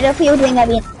way better if we were doing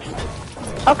everything.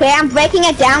 Okay, I'm breaking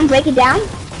it down, break it down.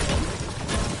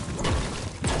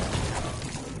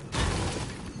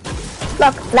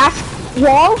 Look, last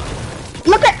wall.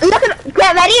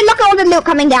 Get ready, look at all the loot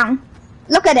coming down.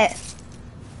 Look at it.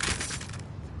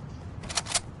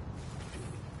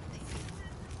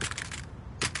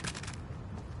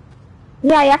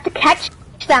 Yeah, you have to catch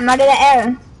them out of the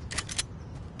air.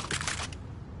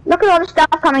 Look at all the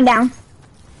stuff coming down.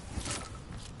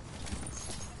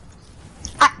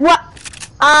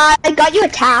 I got you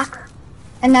attack.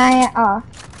 And a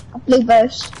blue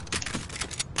burst.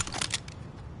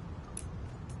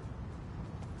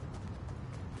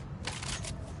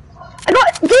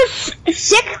 There's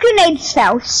 6 grenades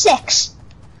fell. 6.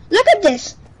 Look at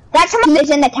this. That's how much lives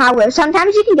in the tower.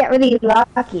 Sometimes you can get really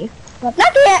lucky. But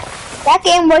that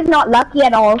game was not lucky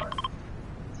at all.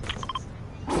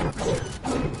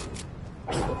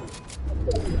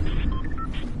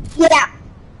 Yeah.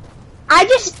 I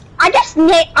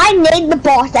nade the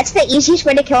boss. That's the easiest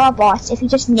way to kill a boss, if you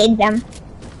just nade them.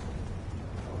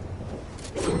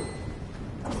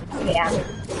 Yeah.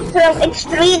 So it's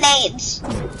 3 nades.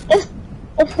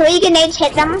 If 3 grenades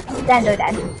hit them, then they're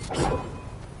dead.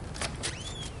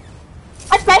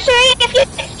 Especially if you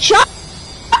shot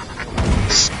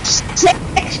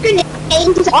 6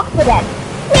 grenades off the dead.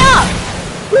 Yeah!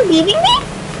 You leaving me?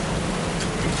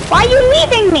 Why are you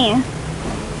leaving me?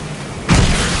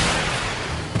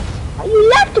 Why you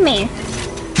left me?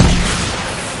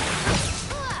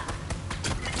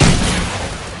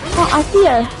 Oh, I see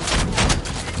her.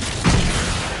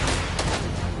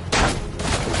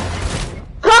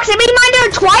 Proximity miner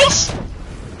twice?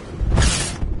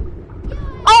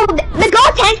 Oh, the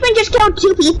gold henchman just killed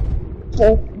 2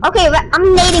 people. Okay, I'm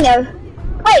nading her.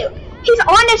 Wait, she's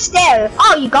on the stair.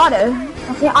 Oh, you got her.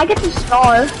 Okay, I get the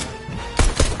scar.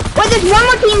 Wait, there's one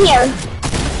more team here.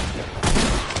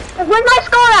 Where's my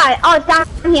scar at? Oh, it's down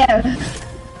here.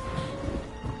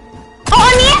 Oh,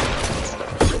 on me?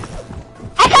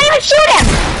 I can't even shoot him.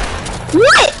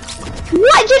 What?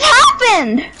 What just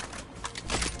happened?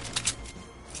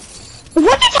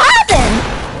 What just happened?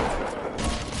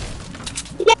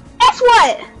 Guess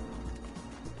what?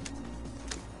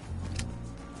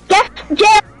 Guess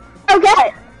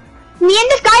what? Me and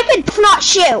this guy could not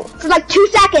shoot for like 2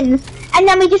 seconds, and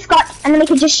then we could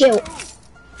just shoot.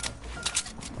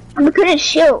 And we couldn't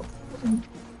shoot.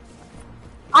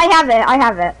 I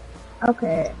have it.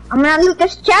 Okay, I'm gonna loot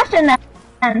this chest and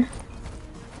then.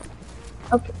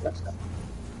 Okay, let's go.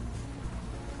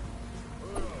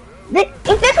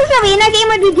 If this was an arena game,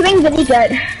 we'd be doing really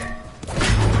good.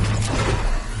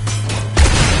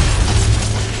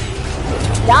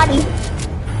 Daddy.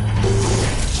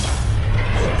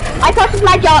 I thought this was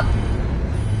my job.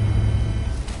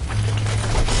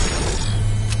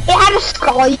 It had a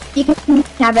skull, you can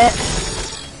have it.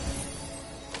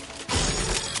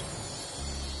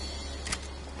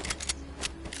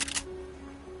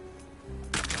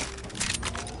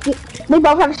 We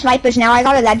both have snipers now. I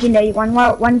got a legendary one.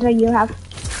 What one do you have?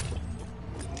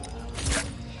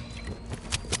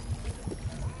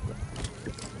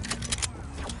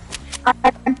 I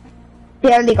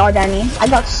barely got any. I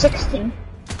got 16.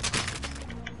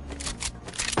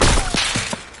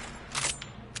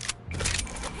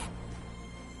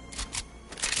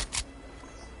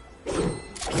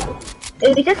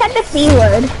 We just had the C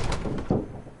word.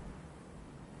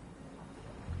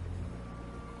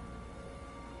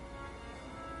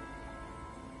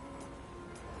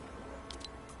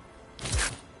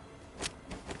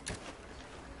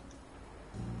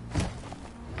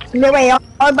 No way,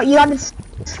 but you have a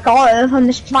scar from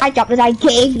the spy job that I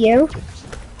gave you.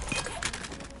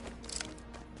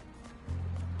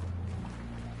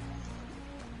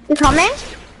 You coming?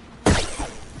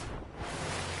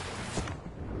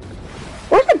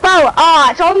 Where's the boat? Oh,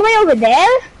 it's all the way over there?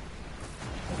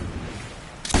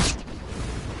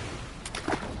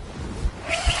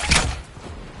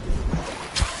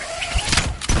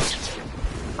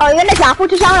 Oh, you're gonna grapple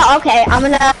to sound? Okay, I'm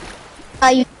gonna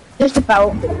use the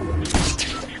boat.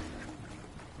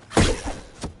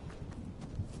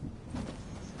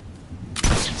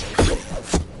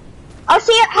 I'll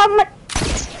see how much.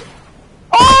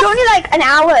 Oh, it's only like an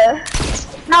hour.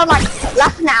 No, like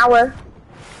less than an hour.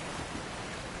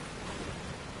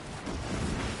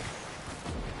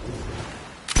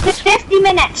 Just 50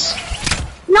 minutes.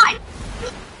 Not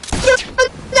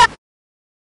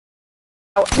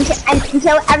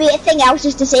until everything else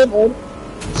is disabled.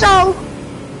 So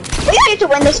we need to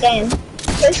win this game.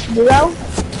 First duo.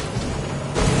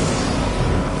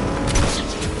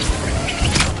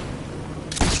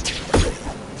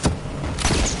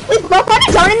 We both want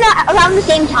to join around the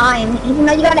same time, even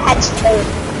though you got a head start.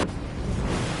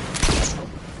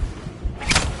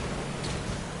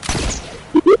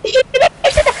 You should get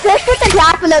to the fish with the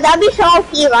grappler. That'd be so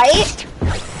OP, right?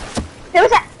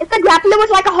 If the grappler was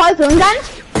like a harpoon gun.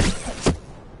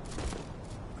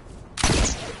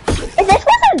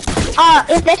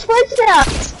 If this was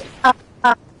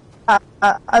a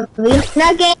arena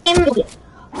game, maybe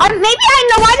I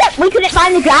know why that we couldn't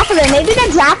find the grappler. Maybe the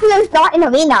grappler is not in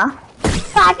arena.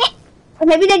 So I think, or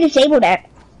maybe they disabled it.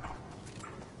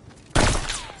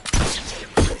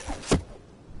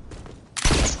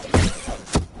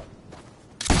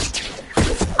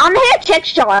 I'm gonna hit a trick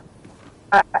shot.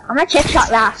 I'm gonna trick shot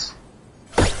last.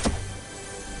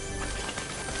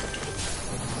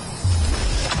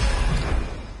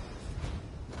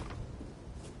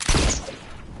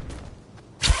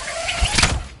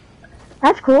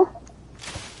 That's cool.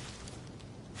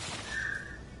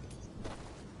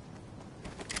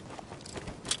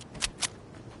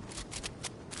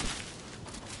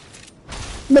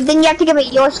 But then you have to give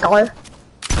it your score.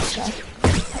 Okay.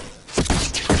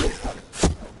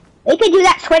 We could do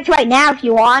that switch right now if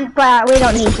you want, but we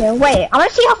don't need to. Wait, I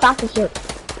want to see how fast you shoot.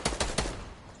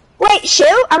 Wait,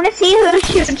 shoot? I want to see who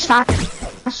shoots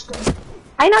faster.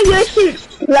 I know you shoot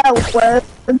slower,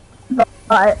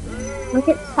 but look,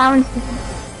 it sounds different.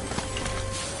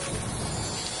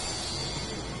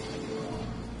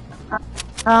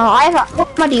 I have.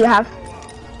 What do you have?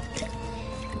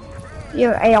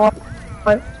 Your AR.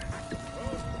 Oh,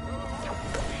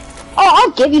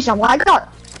 I'll give you some. I'll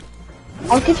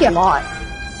give you a lot.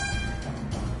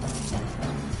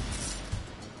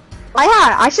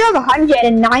 I still have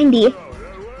 190.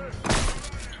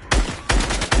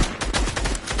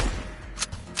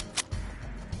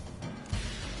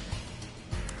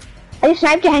 I just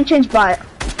sniped your henchman's butt.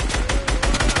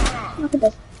 Look at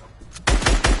this.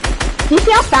 Do you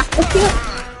see how fast this is?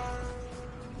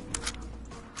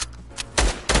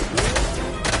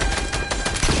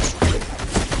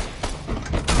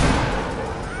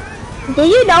 Did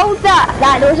you know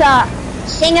that there was a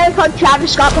singer called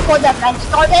Travis Scott before the event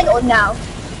started, or no?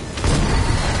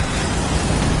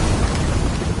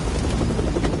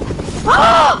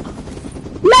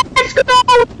 Let's go!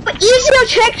 Easier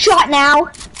trick shot now.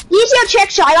 Easier trick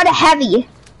shot. I got a heavy.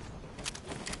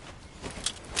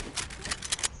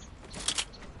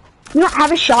 You don't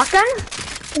have a shotgun?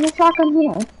 There's a shotgun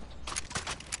here.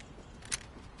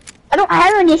 I don't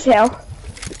have any shell.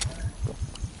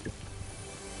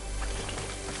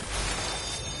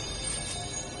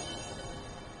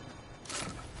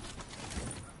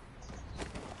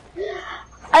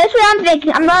 That's what I'm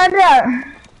thinking. I'm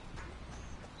gonna.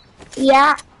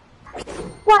 Yeah.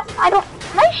 What? I don't.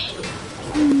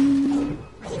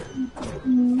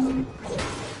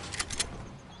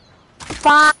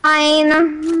 Fine.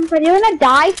 But you're gonna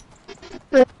die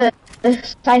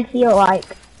first, I feel like.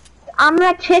 I'm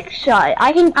gonna trick shot.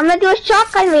 I'm gonna do a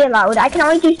shotgun reload. I can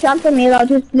only do shotgun reload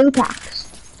with blue packs.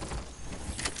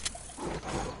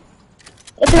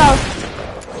 It's all.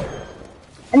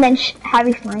 And then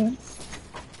heavy flame.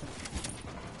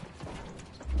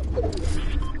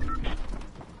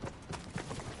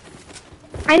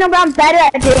 I know, but I'm better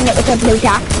at doing it with a blue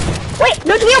tack. Wait,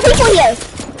 there's real people here.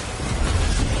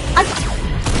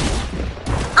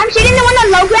 I'm shooting the one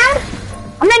on low ground.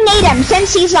 I'm gonna nade him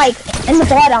since he's like in the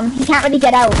bottom. He can't really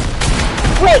get out.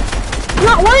 Wait, it's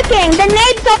not working. The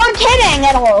nades aren't hitting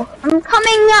at all. I'm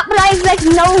coming up, but I have like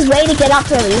no way to get up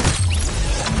really.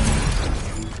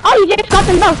 Oh, you just got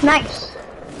them both. Nice.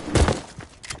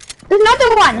 There's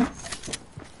another one.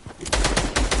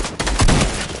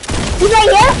 He's right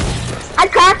here. I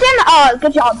cracked him. Oh,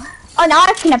 good job. Oh, now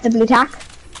I can have the blue tack.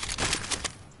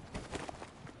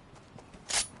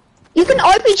 You can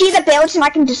RPG the builds and I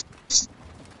can just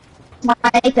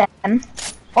snipe them.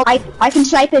 Or I can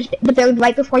snipe the build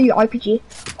right before you RPG.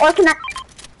 Or can I...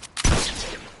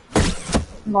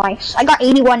 Nice. I got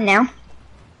 81 now.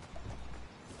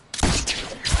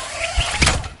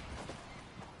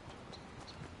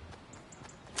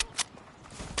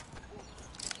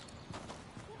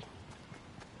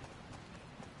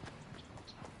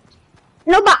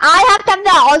 No, but I have to have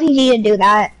the RPG to do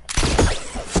that.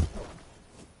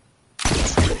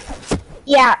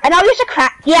 Yeah, and I'll use a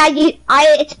crack. Yeah,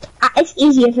 it's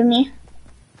easier for me.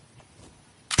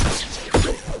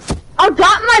 I'll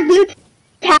drop my blue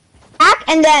tack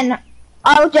and then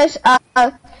I'll just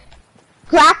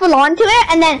grapple onto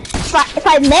it, and then if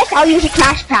I miss, I'll use a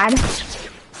crash pad.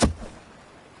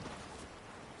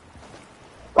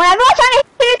 Whenever I try to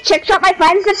hit a trick shot, my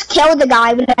friends just kill the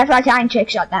guy whenever I try and trick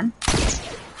shot them.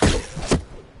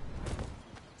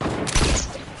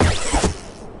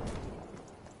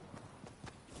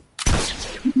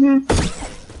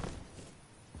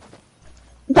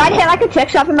 Try to hit like a trick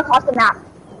shot from across the map.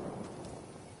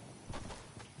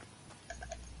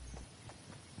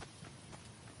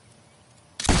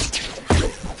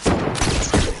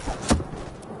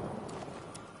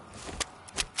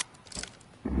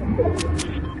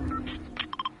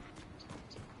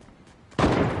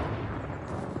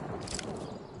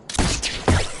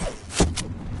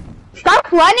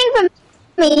 Stop running from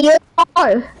me, you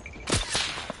are.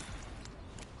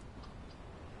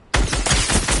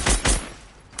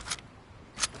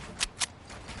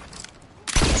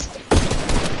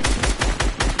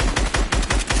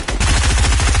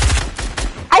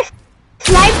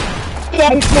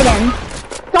 Hit him.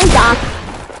 Don't die.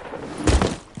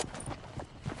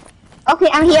 Okay,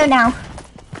 I'm here now.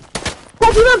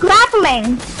 But you were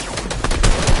grappling.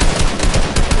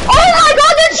 Oh my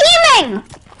god, they're teaming!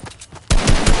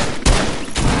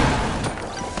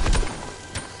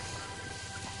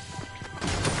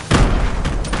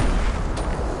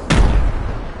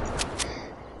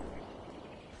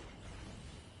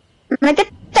 I'm gonna get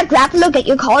the grappler, get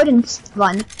your card, and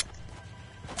run.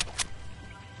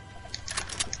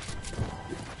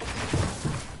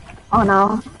 Oh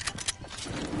no.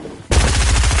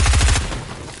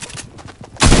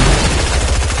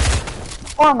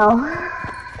 Oh no.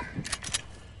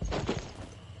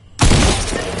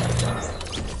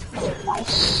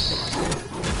 Nice.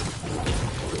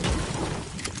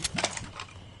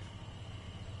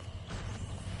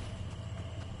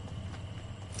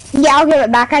 Yeah, I'll give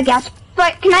it back, I guess.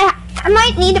 But can I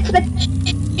might need it for the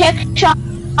trick shot.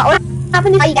 What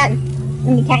happens if I again?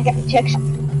 And you can't get the trick shot.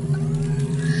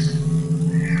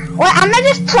 Wait, I'm gonna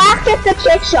just practice the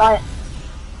trick shot.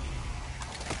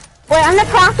 Wait, I'm gonna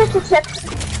practice the trick.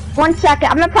 1 second,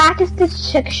 I'm gonna practice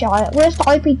this trick shot. Where's the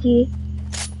RPG?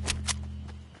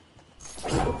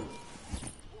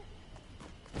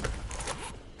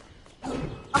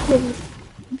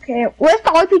 Okay, where's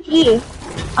the RPG?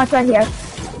 Oh, it's right here.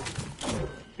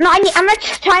 No, I'm gonna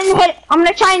try and hit. I'm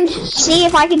gonna try and see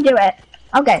if I can do it.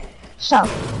 Okay, so.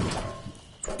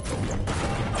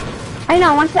 I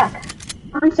know. 1 sec.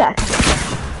 1 sec.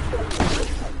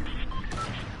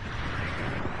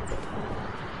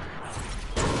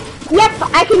 Yep,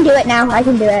 I can do it now. I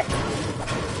can do it.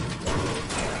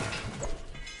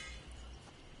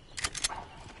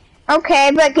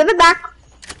 Okay, but give it back.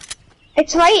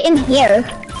 It's right in here.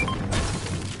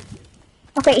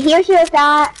 Okay, here's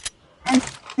that. And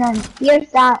then here's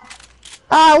that.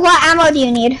 What ammo do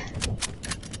you need?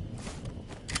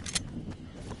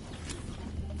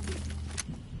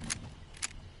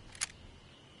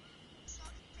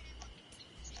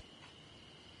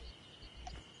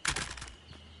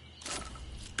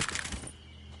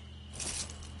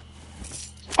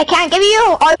 I can't give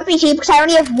you RPG because I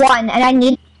only have one and I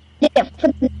need it for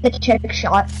the trick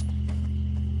shot.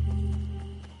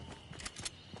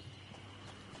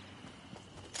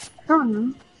 Oh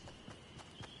no.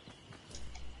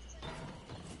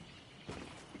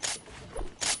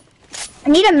 I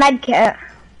need a med kit.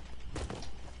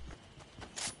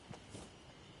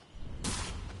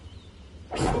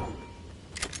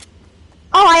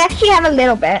 Oh, I actually have a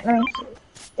little bit. Let me see.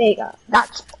 There you go.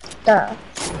 That's the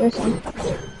person.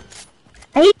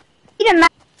 I need a med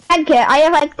kit. I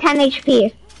have like 10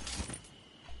 HP.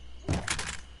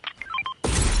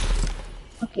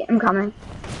 Okay, I'm coming.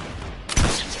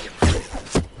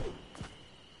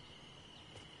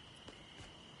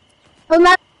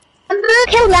 Remember to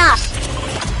kill last.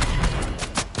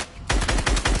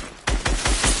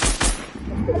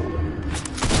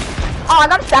 Oh, I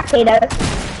got spectated.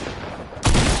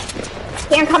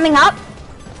 Okay, I'm coming up.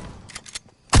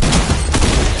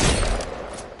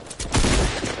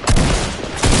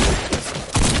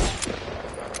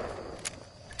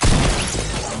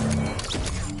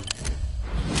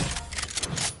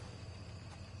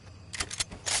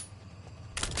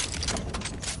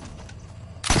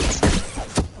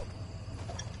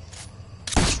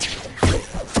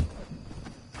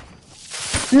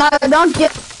 No, don't do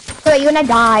it. You're gonna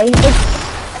die.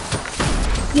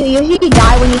 You usually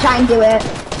die when you try and do it.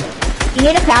 You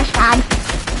need a crash pad.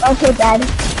 Okay, dead.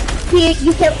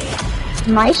 You kill.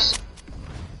 Nice.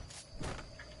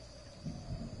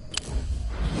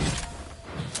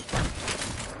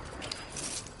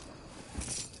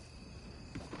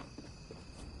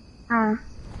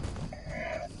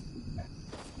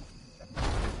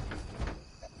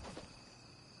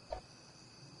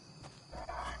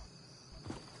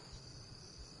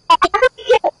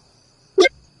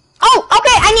 Oh,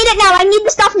 okay, I need it now. I need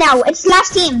the stuff now. It's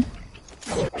last team.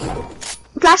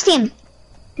 Last team.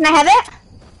 Can I have it?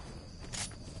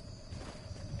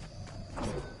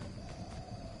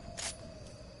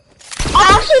 Oh,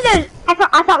 actually,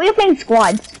 I thought we were playing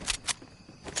squads.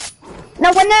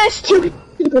 No, when there's 2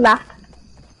 people left.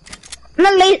 I'm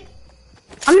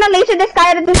gonna laser this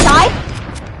guy out of the side.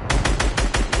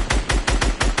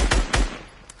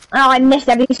 Oh, I missed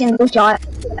every single shot.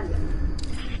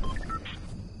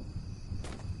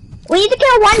 We need to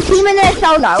kill one team and then a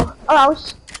solo, or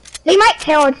else they might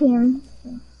kill a team.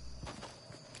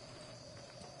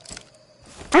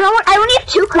 I only have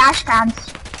 2 crash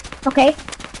pads. Okay.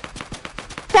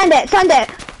 Send it, send it.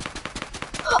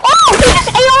 Oh, he just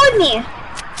AO'd me.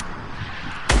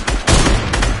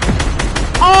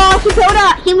 Oh, he killed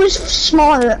her. He was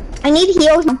small. I need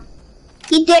heals.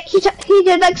 He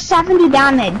did like 70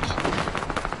 damage.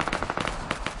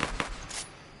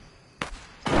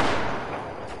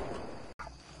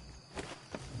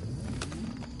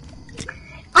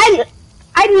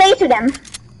 I lasered him.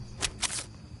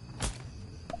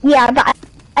 Yeah, but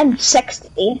I'm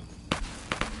 60.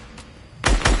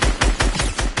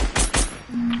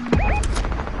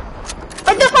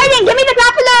 But they're fighting! Give me the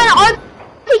grappler and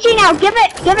RPG now! Give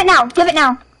it now! Give it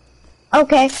now!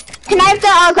 Okay. Can I have the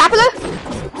grappler?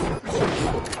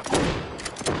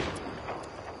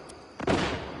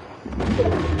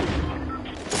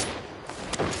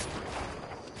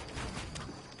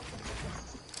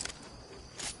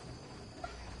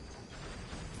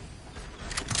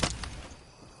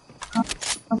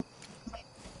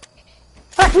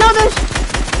 No,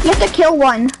 you have to kill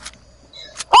one.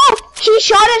 Oh, he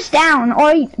shot us down,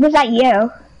 or was that you?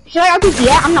 Should I RPG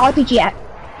yet? I'm not RPG yet.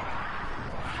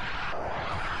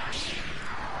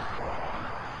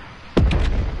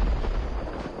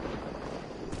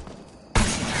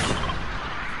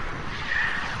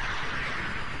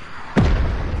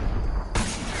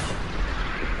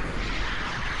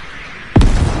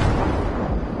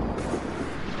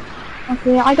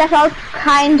 Okay, I guess I'll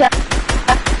kind of.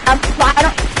 But I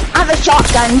don't have a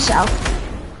shotgun, so.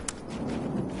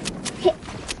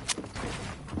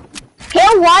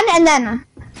 Kill one and then.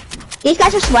 These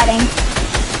guys are sweating.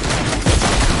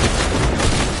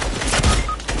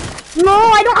 No,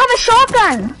 I don't have a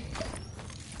shotgun.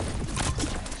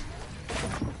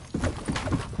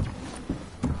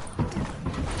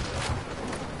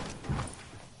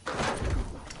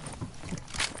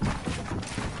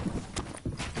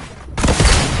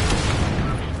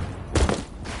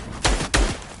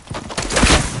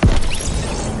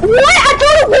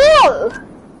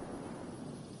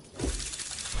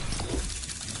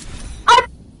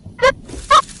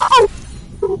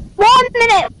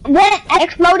 then it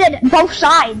exploded both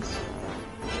sides.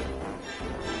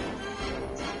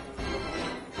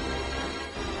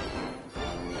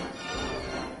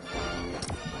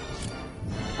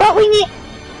 But we need...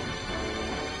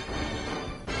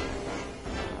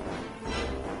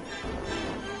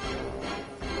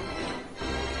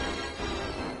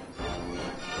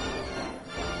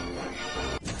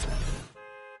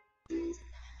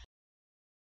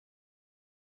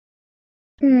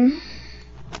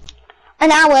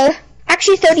 An hour.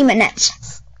 Actually 30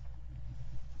 minutes.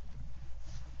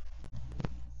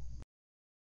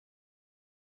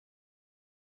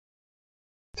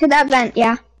 To that vent,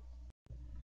 yeah.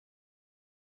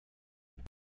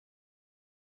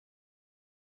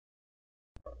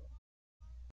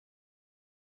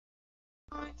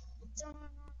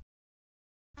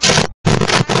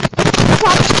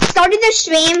 Started the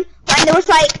stream when there was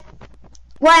like,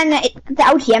 when the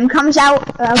LTM comes out.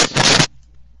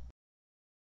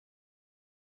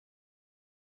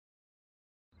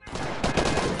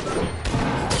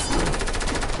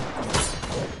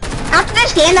 After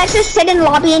this game, let's just sit in the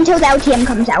lobby until the LTM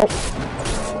comes out.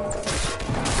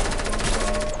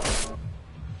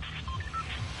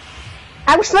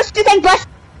 I was supposed to take bus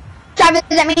driver,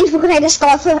 that means we're gonna take the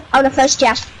scot out of first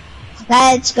chest.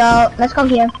 Let's go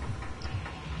here.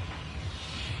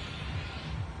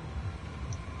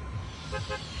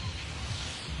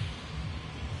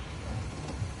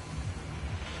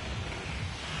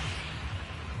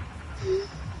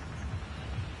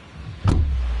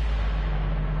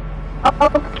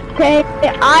 Okay,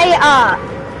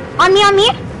 on me.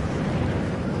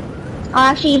 Oh,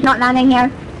 actually, he's not landing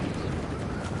here.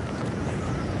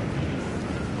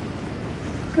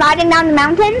 Sliding down the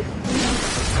mountain.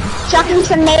 Chucking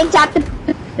some nades at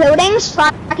the buildings so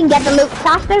I can get the loot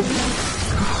faster.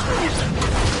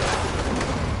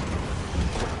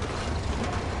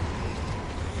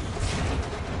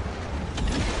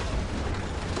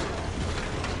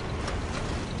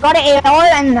 Got an AR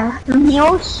and some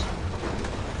heals.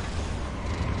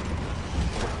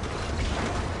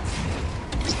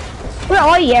 Where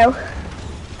are you?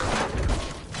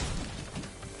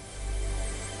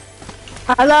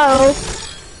 Hello?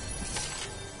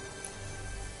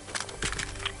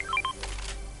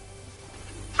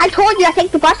 I told you I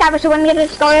take the bus out so when we get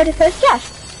started the first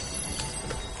chest.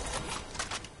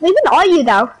 Where even are you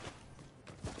though?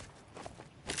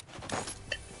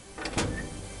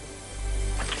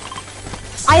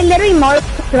 I literally marked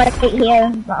right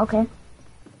here, but okay.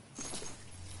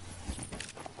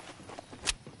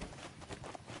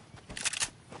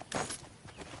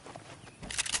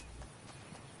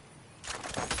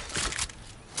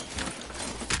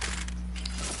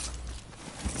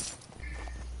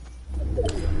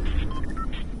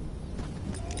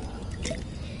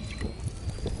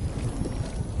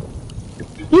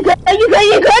 You good? Are you good?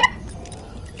 You good?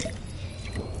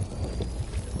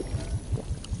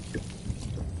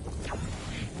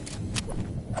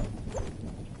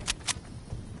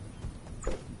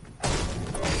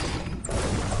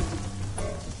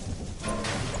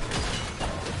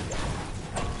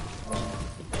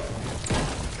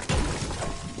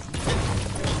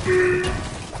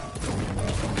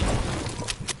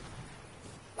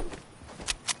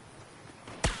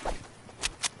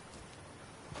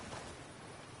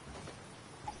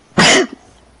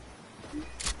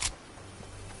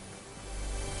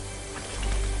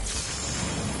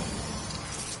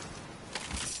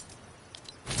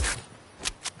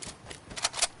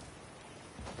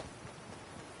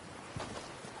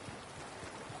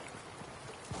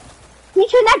 Can you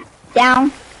turn that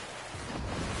down?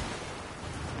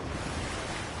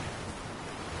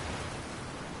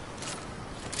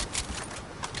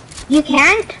 You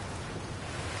can't?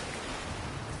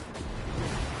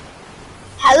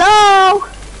 Hello?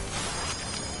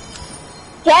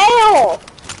 Dale!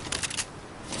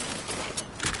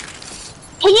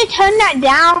 Can you turn that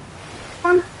down?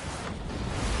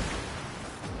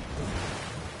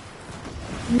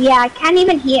 Yeah, I can't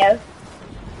even hear.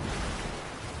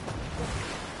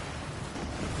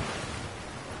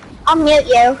 I'll mute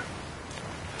you.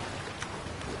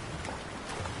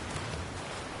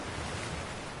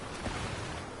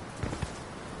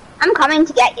 I'm coming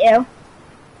to get you.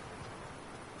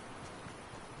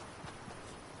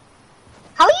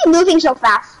 How are you moving so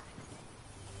fast?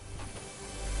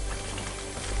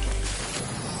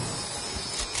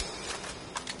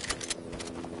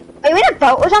 Are you in a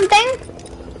boat or something?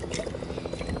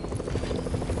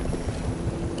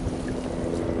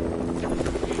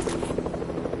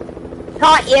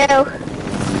 Got you.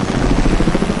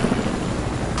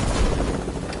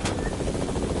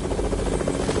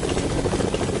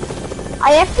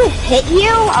 I have to hit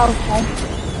you? Okay.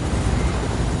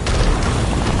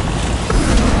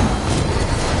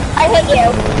 I hit you.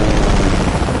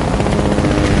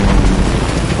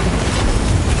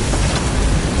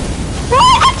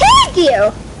 What? I tagged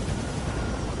you!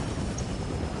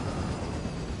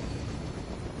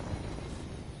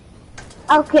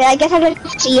 Okay, I guess I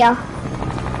just see you.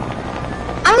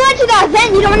 I'm going to the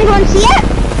event, you don't want to go and see it?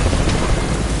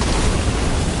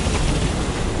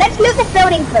 Let's loot the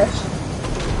building first.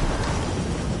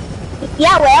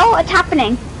 Yeah, well, it's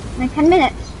happening in like 10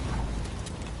 minutes.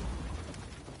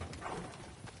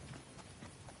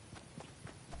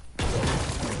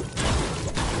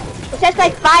 It says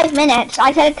like 5 minutes.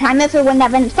 I set a timer for when that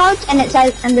event starts, and it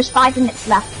says, and there's 5 minutes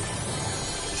left.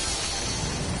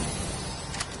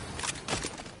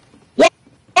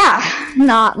 Yeah,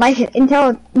 not like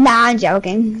until, nah, I'm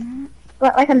joking.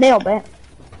 But like a little bit.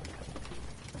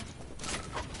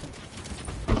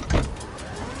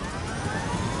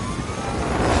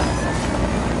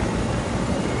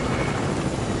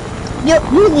 You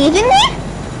leaving me?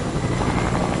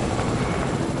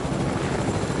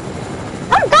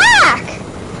 I'm back!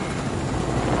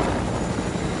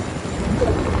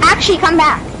 Actually, come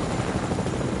back.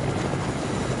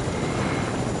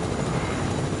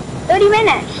 30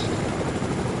 minutes.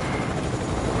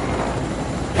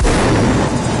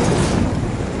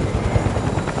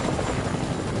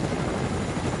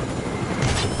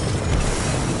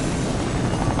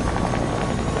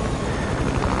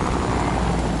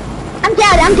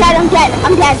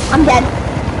 I'm dead.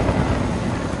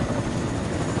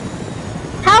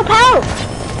 Help!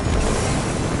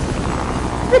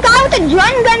 The guy with the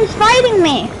drum gun's fighting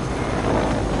me.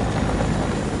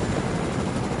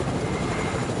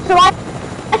 So I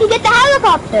can get the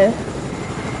helicopter.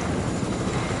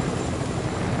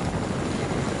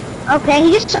 Okay,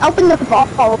 he just opened the vault.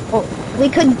 We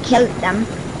could kill them.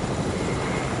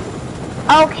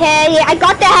 Okay, I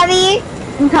got the heavy.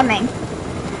 I'm coming.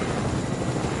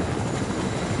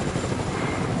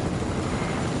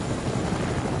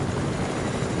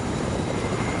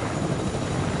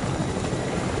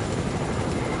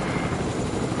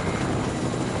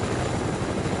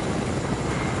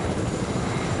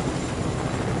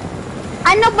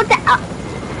 I know, but the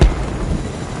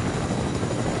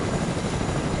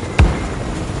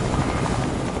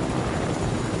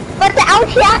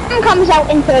LTM comes out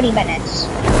in 30 minutes.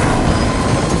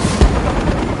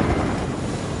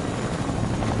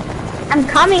 I'm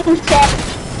coming, Seth.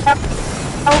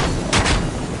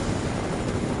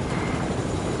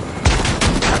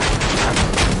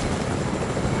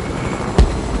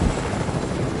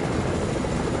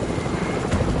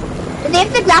 Do they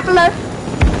have the grappler?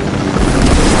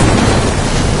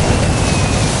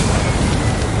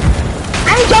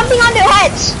 I'm jumping on their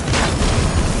heads.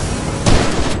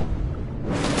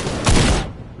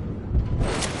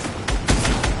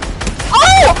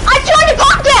 Oh! I 200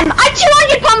 pumped him! I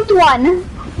 200 pumped one!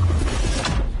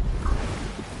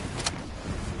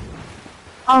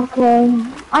 Okay,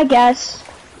 I guess.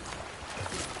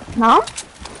 No?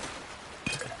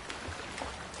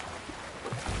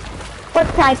 What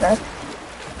type of?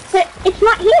 But it's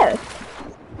not here.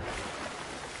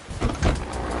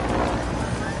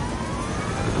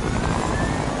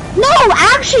 No,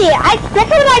 actually, that's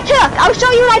what I took. I'll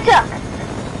show you what I took.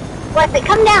 Wait,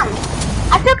 come down.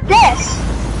 I took this.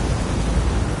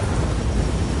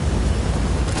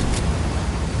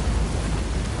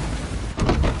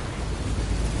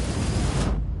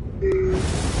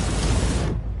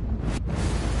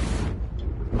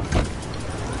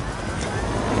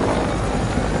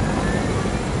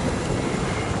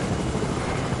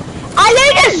 I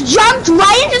literally just jumped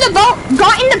right into the boat,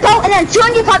 got in the boat, and then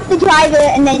 200 pumped the driver,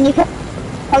 and then you can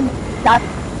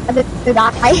the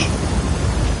guy.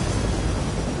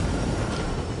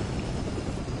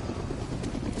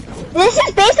 This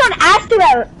is based on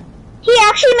Astro. He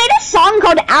actually made a song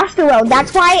called Astro.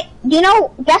 That's why, you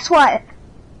know, guess what?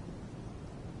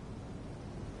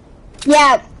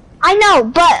 Yeah, I know,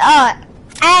 but,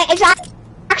 it's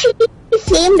actually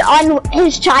themed on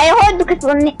his childhood, because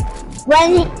when he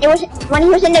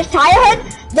was in his childhood,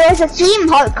 there was a theme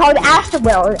called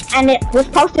Astro, and it was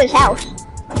close to his house.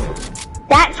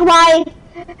 That's why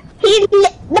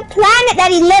the planet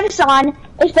that he lives on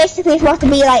is basically supposed to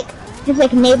be like his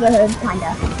like neighborhood,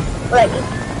 kinda, like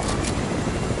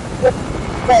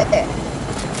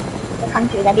the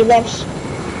country that he lives.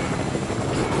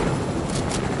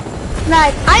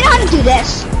 Like, I know how to do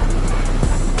this.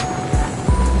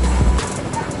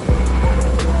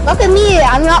 Look at me,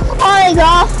 I'm not falling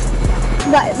off,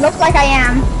 but it looks like I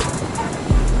am.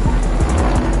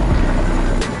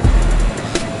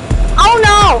 Oh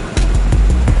no!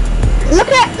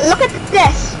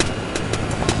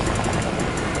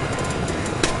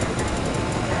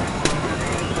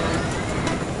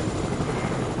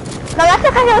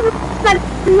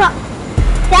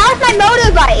 That was my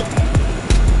motorbike.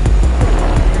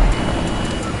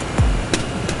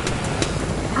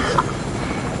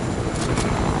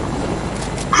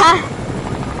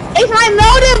 It's my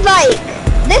motorbike.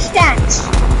 This dance.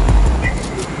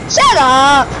 Shut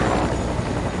up.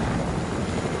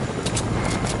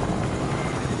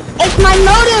 It's my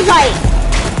motorbike.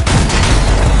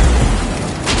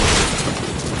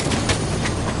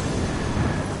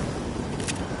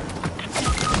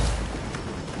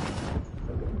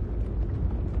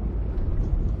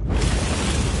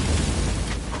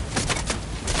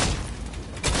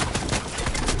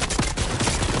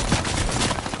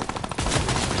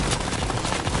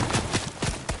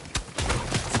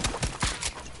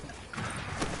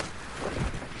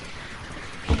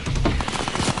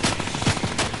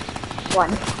 One.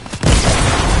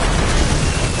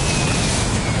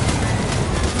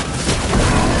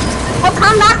 Oh,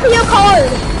 come back to your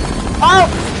code. Oh.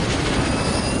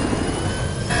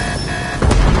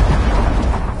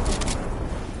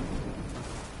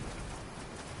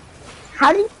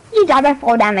 How did you die by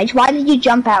 4 damage? Why did you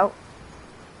jump out?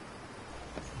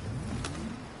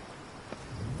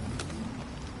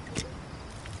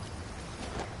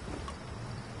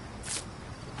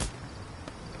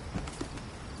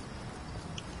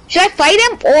 Should I fight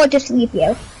him or just leave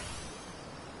you?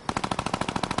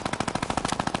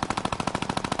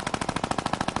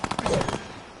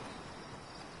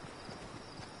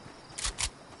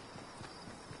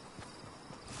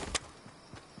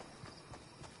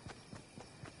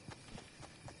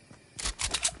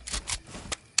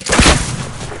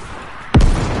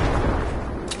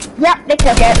 Yep, they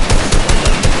took it.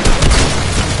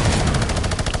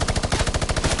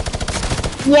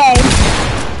 Yay.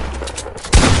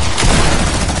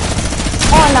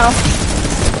 Oh no.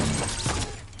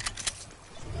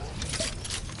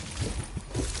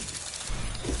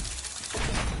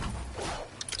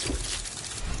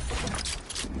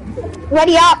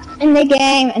 Ready up in the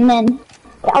game, and then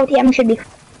the LTM should be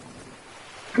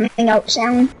coming out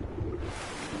soon.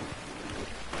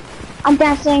 I'm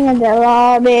dancing in the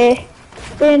lobby,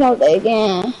 in all the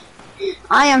game.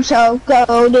 I am so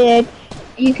goated.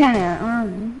 You kinda,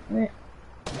 where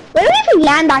do we even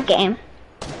land that game?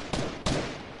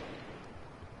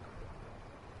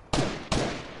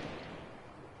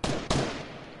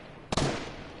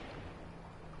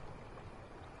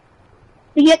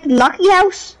 Did you get the lucky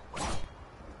house?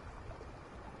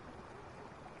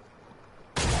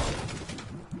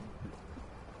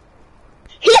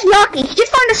 He's lucky. He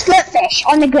just found a slipfish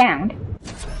on the ground.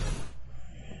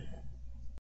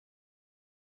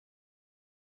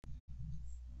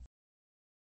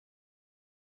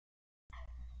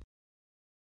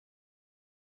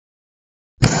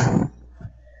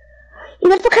 You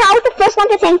know, because I was the first one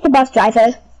to thank the bus driver.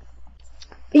 Are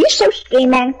you so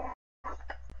screaming?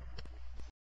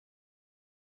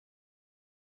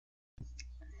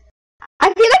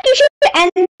 I feel like you should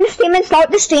end the stream and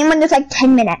start the stream when there's like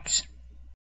 10 minutes.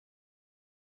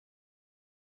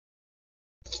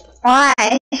 Why?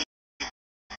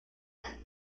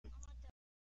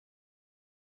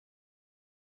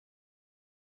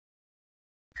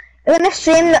 You're gonna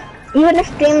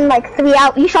stream like 3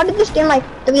 hours. You started the stream like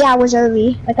 3 hours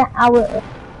early, like an hour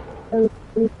early.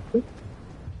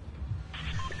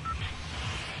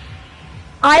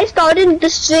 I started the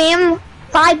stream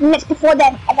 5 minutes before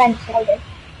the event started.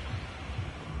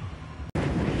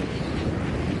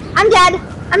 I'm dead.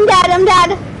 I'm dead. I'm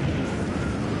dead.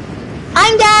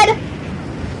 I'm dead.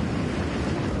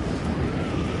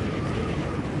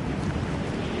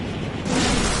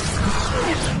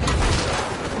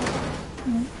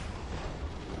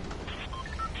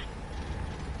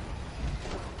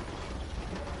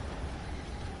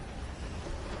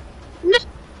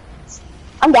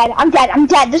 I'm dead. I'm dead. I'm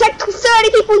dead. There's like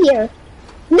 30 people here.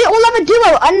 They all have a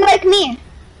duo, unlike me.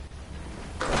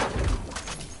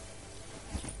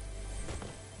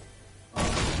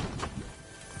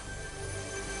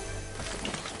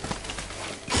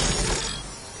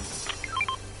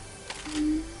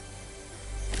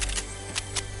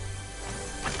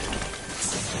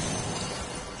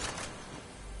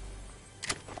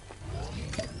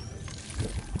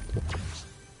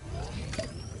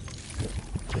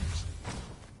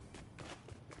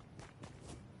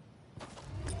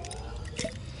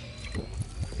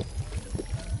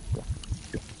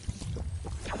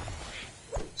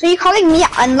 So you're calling me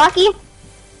unlucky?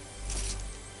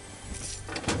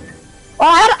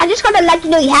 Well, I just got a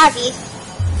legendary heavy.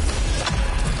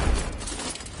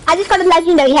 I just got a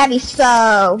legendary heavy,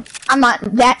 so I'm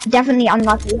not definitely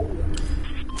unlucky.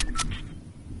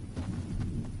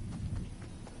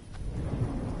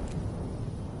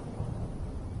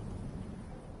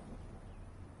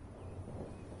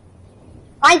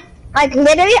 Like,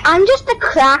 literally, I'm just the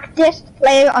crackedest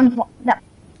player on that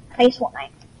plays Fortnite.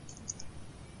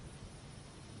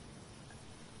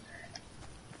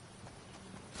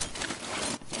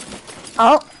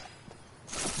 Oh.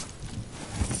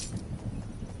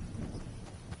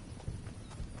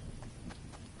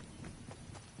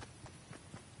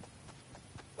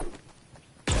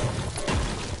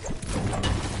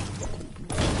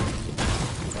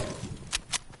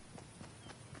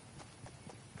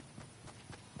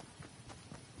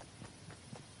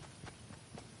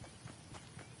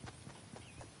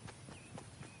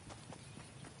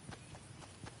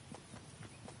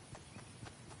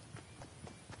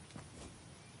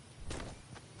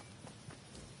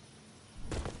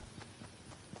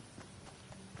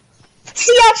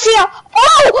 See ya!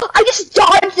 Oh! I just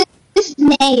dodged this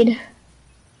nade.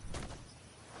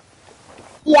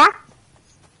 Yeah.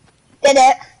 Did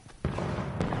it.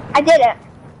 I did it.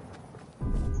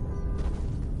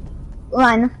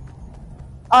 Run.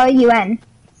 R-U-N.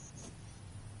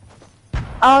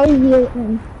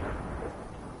 R-U-N.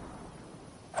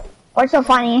 What's so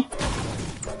funny?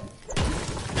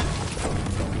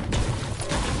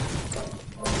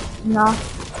 No.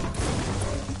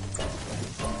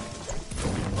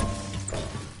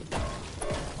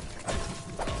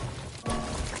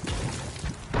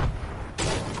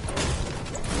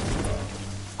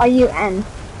 Are you N?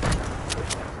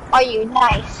 Are you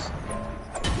nice?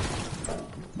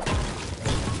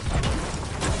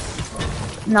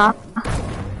 No.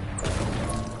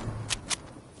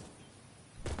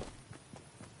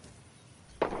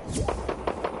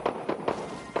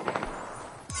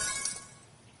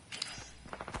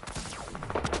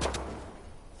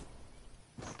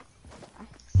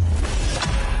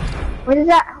 What is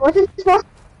that? What is it supposed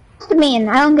to mean?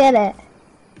 I don't get it.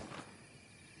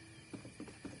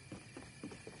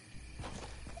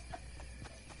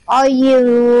 Are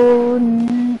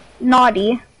you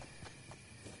naughty?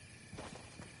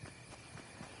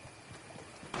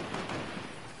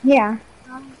 Yeah.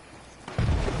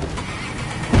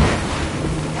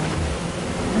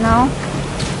 No.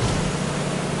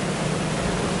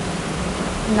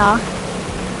 No.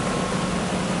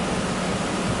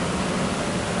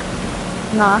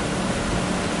 No.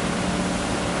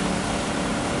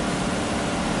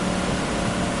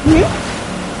 Hmm?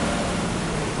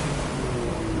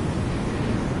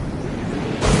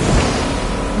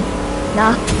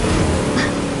 No.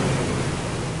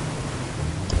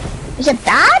 Is it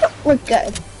bad or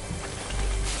good?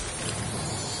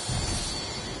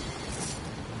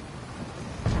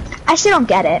 I still don't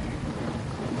get it.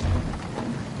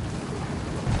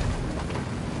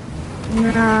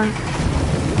 No.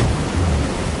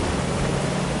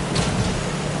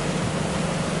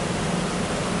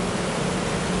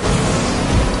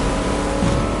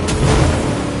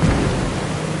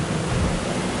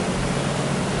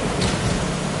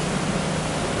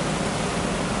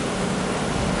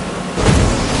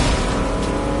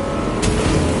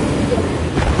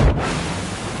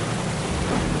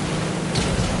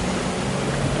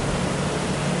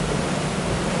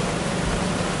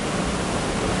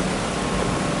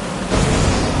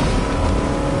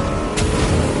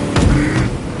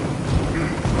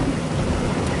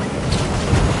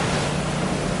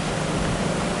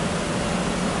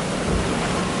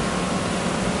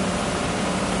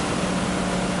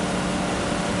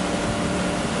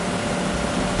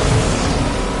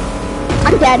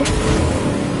 I'm dead.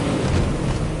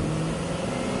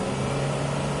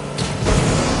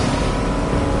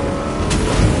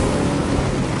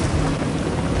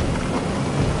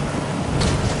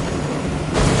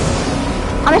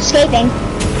 I'm escaping.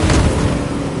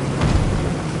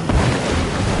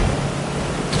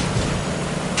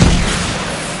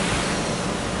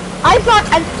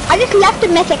 I just left a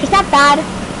mythic. Is that bad?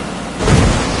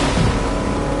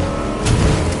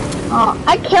 Oh,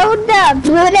 I killed the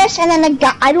Brutus and then the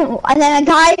guy. And then a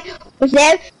guy was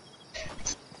there.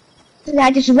 So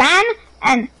I just ran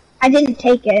and I didn't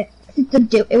take it.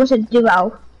 It was a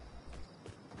duo.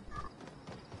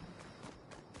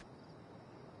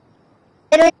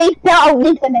 Literally fell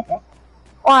with the mythic.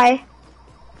 Why?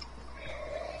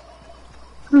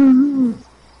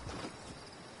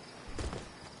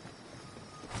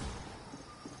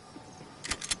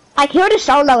 I killed a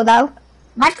solo though.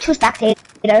 Not 2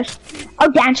 spectators.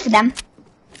 I'll dance for them.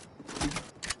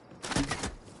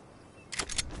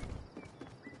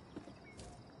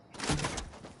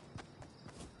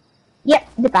 Yep,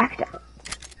 they backed up.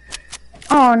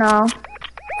 Oh no.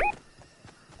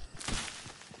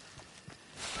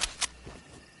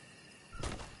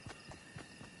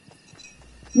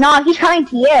 No, he's coming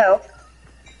to you.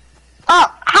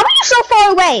 Oh, how are you so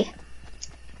far away?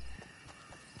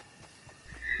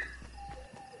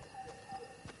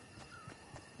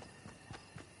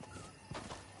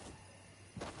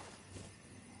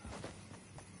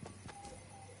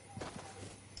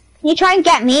 Can you try and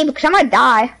get me? Because I'm gonna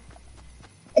die.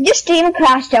 I just stream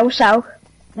crashed also.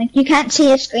 Like, you can't see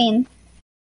the screen.